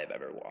team I have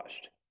ever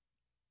watched.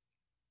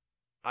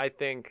 I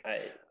think,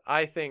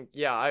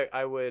 yeah,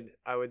 I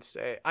would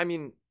say, I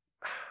mean,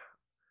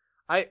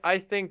 I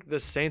think the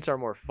Saints are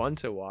more fun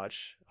to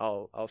watch.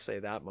 I'll say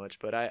that much,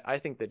 but I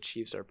think the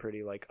Chiefs are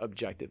pretty like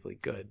objectively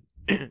good.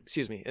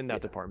 Excuse me, in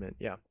that department.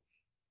 Yeah.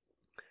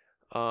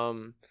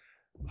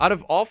 Out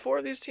of all 4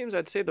 of these teams,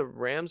 I'd say the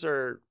Rams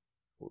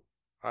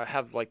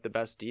have like the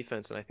best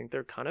defense, and I think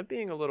they're kind of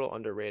being a little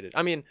underrated.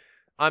 I mean,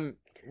 I'm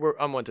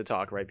one to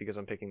talk, right, because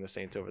I'm picking the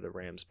Saints over the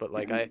Rams, but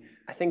like I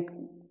think.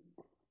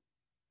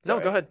 No,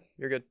 go ahead.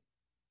 You're good.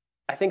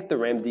 I think the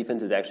Rams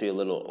defense is actually a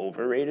little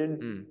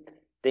overrated.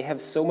 They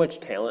have so much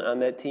talent on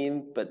that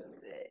team, but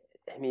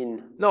I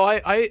mean... No,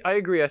 I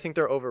agree. I think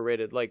they're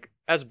overrated. Like,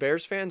 as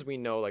Bears fans, we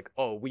know, like,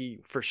 oh,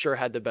 we for sure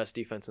had the best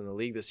defense in the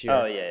league this year.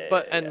 Oh,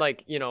 yeah.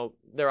 Like,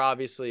 they're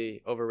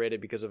obviously overrated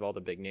because of all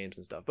the big names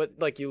and stuff. But,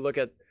 like, you look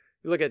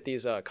at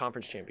these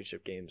conference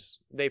championship games,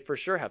 they for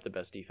sure have the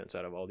best defense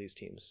out of all these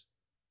teams.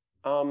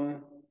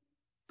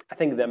 I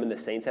think them and the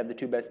Saints have the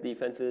 2 best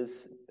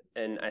defenses.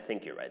 And I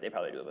think you're right. They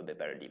probably do have a bit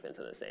better defense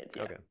than the Saints.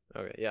 Yeah.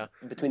 Okay, yeah.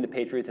 Between the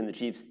Patriots and the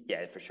Chiefs,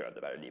 yeah, for sure have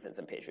the better defense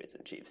than Patriots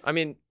and Chiefs. I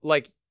mean,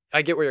 like,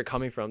 I get where you're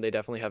coming from. They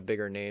definitely have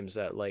bigger names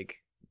that, like,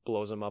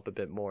 blows them up a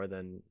bit more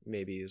than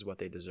maybe is what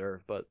they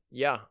deserve. But,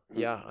 yeah,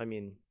 I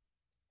mean,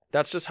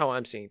 that's just how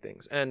I'm seeing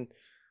things. And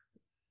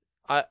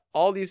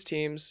all these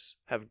teams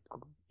have,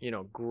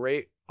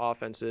 great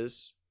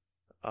offenses,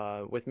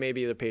 with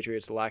maybe the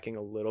Patriots lacking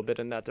a little bit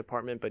in that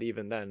department. But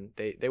even then,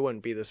 they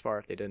wouldn't be this far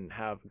if they didn't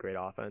have a great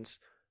offense.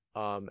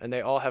 And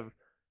they all have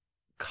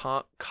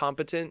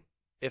competent,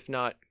 if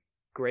not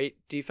great,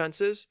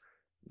 defenses.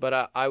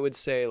 But I would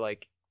say,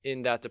 like,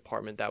 in that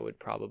department, that would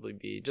probably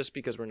be, just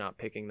because we're not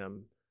picking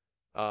them,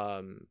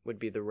 would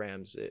be the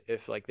Rams.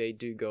 If, like, they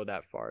do go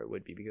that far, it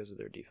would be because of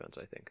their defense,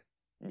 I think.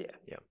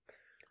 Yeah.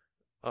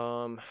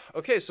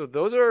 Okay, so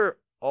those are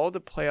all the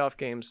playoff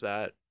games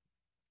that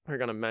we're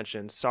gonna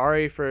mention.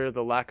 Sorry for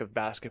the lack of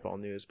basketball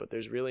news, but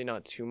there's really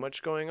not too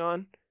much going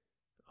on,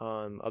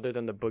 other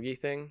than the Boogie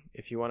thing.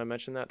 If you want to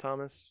mention that,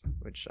 Thomas,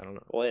 which I don't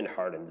know. Well, and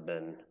Harden's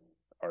been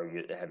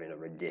having a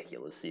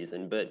ridiculous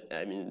season, but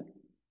I mean,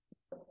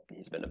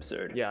 he's been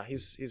absurd. Yeah,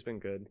 he's been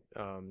good.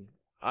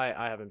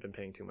 I haven't been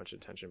paying too much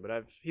attention,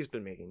 but he's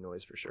been making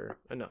noise for sure.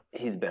 I know.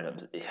 He's been, oh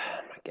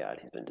my God,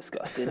 he's been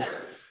disgusted.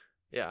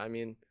 Yeah, I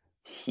mean,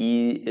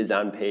 he is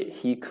on pace.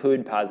 He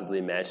could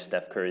possibly match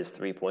Steph Curry's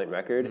 3-point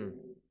record.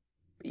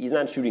 He's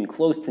not shooting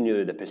close to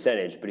near the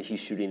percentage, but he's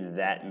shooting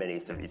that many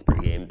threes per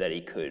game that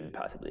he could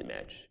possibly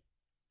match.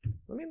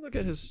 Let me look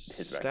at his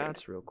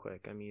stats real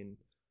quick. I mean,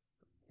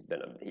 he's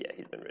been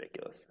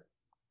ridiculous.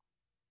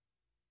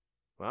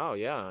 Wow,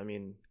 yeah, I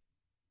mean,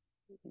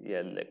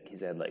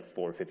 he's had like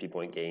 4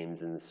 50-point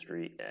games in the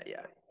street.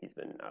 Yeah, he's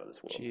been out of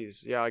this world.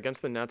 Jeez, yeah,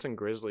 against the Nets and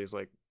Grizzlies,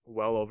 like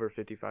well over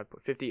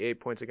 58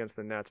 points against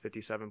the Nets,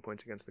 57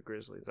 points against the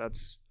Grizzlies.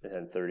 That's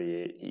and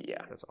 38.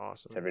 Yeah, that's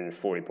awesome.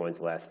 740 points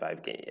the last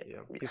 5 games. Yeah.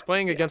 He's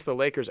playing against the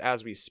Lakers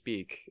as we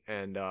speak,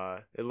 and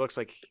it looks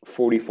like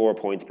 44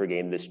 points per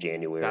game this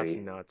January. That's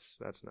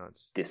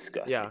nuts.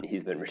 Disgusting. Yeah.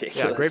 He's been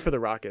ridiculous. Yeah, great for the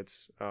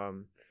Rockets.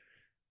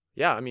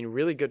 Yeah, I mean,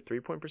 really good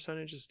 3-point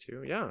percentages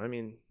too. Yeah, I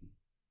mean,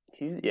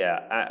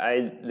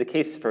 the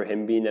case for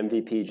him being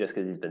MVP just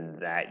because he's been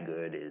that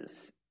good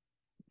is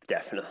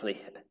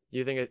definitely.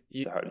 You think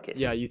it's a hard case.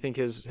 Yeah, you think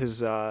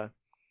his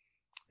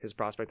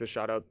prospect is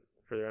shot up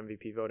for their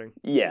MVP voting?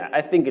 Yeah,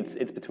 I think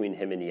it's between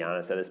him and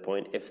Giannis at this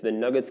point. If the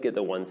Nuggets get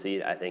the 1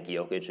 seed, I think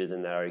Jokic is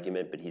in that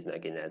argument, but he's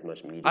not getting as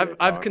much media.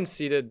 I've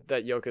conceded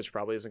that Jokic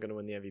probably isn't going to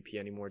win the MVP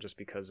anymore just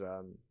because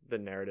the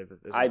narrative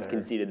is. I've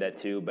conceded that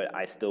too, but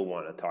I still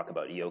want to talk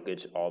about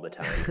Jokic all the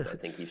time. I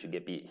think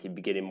he'd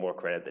be getting more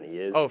credit than he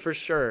is. Oh, for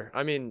sure.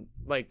 I mean,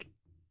 like,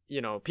 you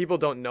know, people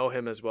don't know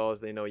him as well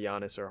as they know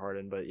Giannis or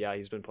Harden, but yeah,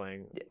 he's been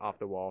playing off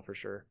the wall for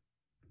sure.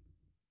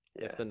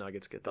 Yeah. If the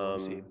Nuggets get the 1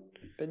 seed.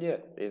 But yeah,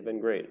 they've been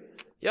great.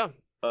 Yeah.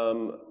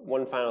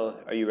 One final.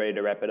 Are you ready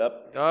to wrap it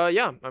up?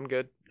 Yeah, I'm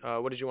good.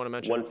 What did you want to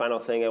mention? One final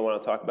thing I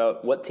want to talk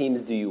about. What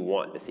teams do you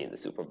want to see in the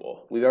Super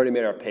Bowl? We've already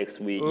made our picks.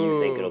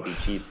 You think it'll be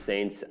Chiefs,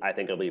 Saints. I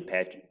think it'll be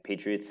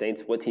Patriots,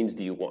 Saints. What teams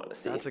do you want to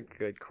see? That's a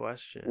good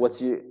question. What's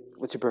your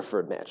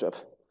preferred matchup?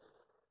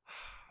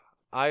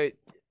 I'm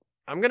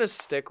gonna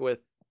stick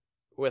with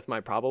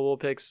my probable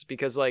picks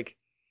because like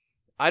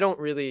I don't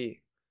really.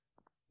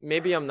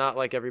 Maybe I'm not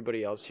like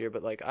everybody else here,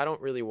 but like I don't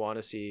really want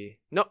to see.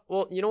 No,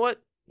 well, you know what?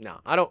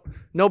 No, I don't.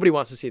 Nobody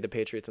wants to see the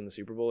Patriots in the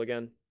Super Bowl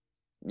again.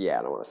 Yeah,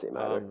 I don't want to see them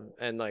either.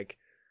 And like,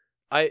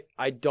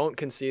 I don't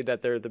concede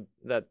that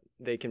that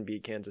they can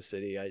beat Kansas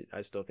City.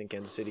 I still think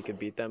Kansas City could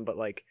beat them, but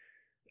like,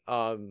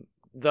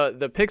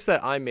 the picks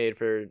that I made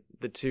for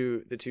the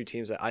two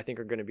teams that I think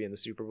are going to be in the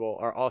Super Bowl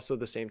are also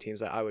the same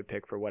teams that I would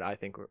pick for what I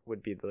think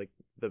would be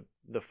the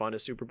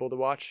funnest Super Bowl to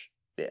watch.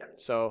 Yeah.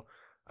 So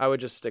I would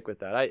just stick with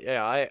that.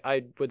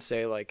 I would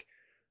say like,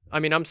 I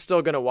mean, I'm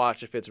still gonna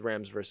watch if it's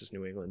Rams versus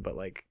New England, but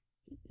like,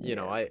 you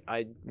know,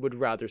 I would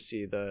rather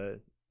see the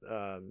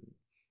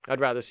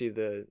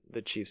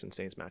Chiefs and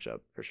Saints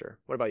matchup for sure.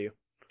 What about you?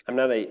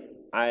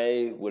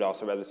 I would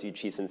also rather see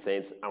Chiefs and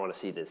Saints. I want to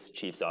see this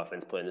Chiefs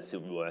offense play in the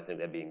Super Bowl. I think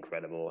that'd be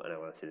incredible, and I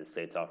want to see the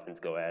Saints offense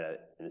go at it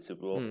in the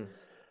Super Bowl.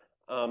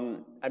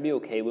 I'd be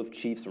okay with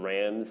Chiefs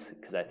Rams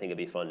because I think it'd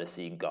be fun to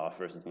see Goff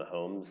versus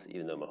Mahomes,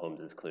 even though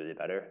Mahomes is clearly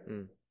better.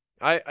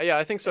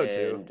 I think so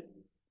too.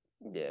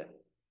 Yeah,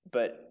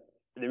 but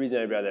the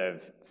reason I'd rather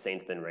have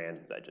Saints than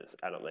Rams is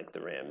I don't like the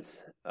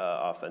Rams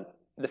offense.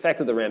 The fact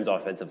that the Rams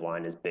offensive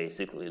line is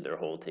basically their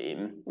whole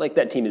team. Like,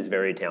 that team is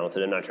very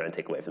talented. I'm not trying to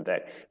take away from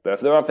that. But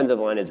if their offensive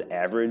line is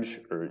average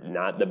or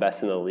not the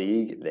best in the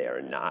league, they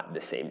are not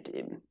the same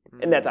team.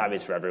 And that's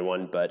obvious for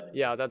everyone, but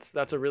yeah, that's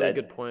a really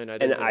good point. I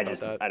don't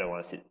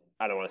want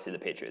to see the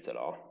Patriots at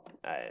all.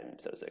 I'm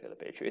so sick of the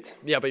Patriots.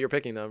 Yeah, but you're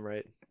picking them,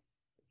 right?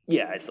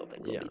 Yeah, I still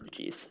think they'll beat the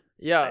Chiefs.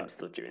 Yeah. I'm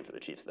still cheering for the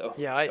Chiefs though.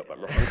 Yeah, I hope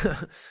I'm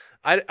wrong.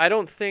 I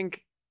don't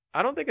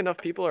think enough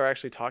people are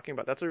actually talking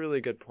about. That's a really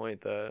good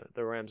point. The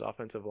Rams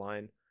offensive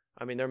line.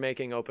 I mean, they're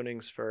making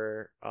openings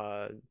for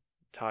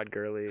Todd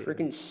Gurley.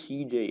 Freaking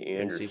C.J.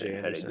 Anderson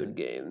had a good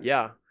game.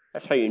 Yeah,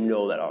 that's how you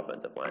know that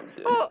offensive line's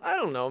good. Well, I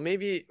don't know.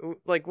 Maybe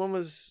like when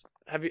was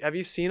have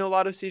you seen a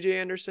lot of C.J.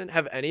 Anderson?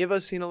 Have any of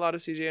us seen a lot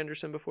of C.J.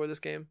 Anderson before this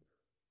game?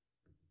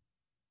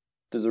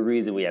 There's a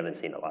reason we haven't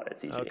seen a lot of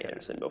C.J.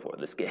 Anderson before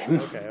this game.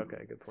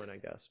 Okay, good point, I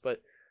guess.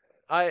 But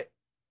I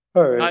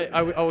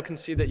will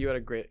concede that you had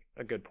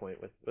a good point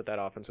with that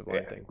offensive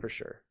line thing for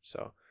sure.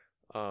 So,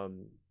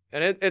 and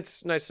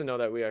it's nice to know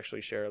that we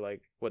actually share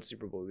like what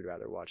Super Bowl we'd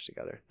rather watch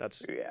together. I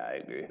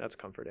agree. That's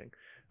comforting.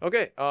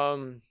 Okay,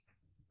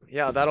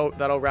 yeah,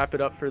 that'll wrap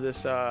it up for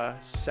this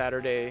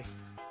Saturday,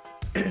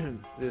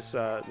 this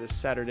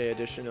Saturday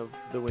edition of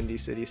the Windy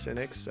City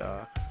Cynics.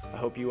 I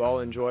hope you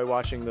all enjoy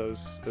watching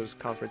those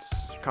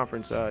conference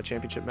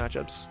championship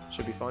matchups.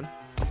 Should be fun.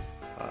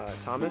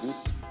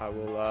 Thomas,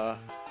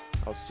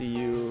 I'll see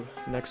you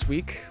next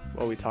week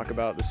while we talk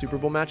about the Super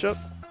Bowl matchup.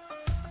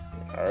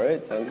 All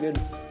right, sounds good.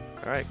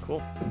 All right,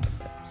 cool.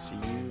 See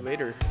you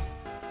later.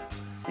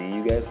 See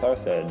you guys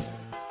Starsted.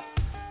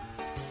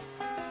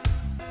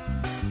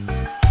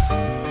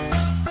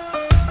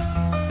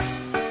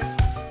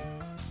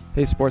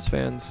 Hey sports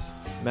fans,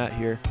 Matt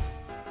here.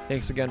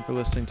 Thanks again for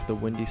listening to the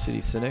Windy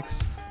City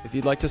Cynics. If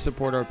you'd like to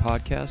support our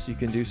podcast, you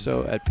can do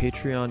so at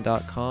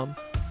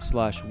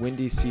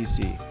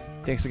patreon.com/windycc.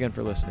 Thanks again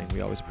for listening.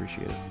 We always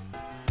appreciate it.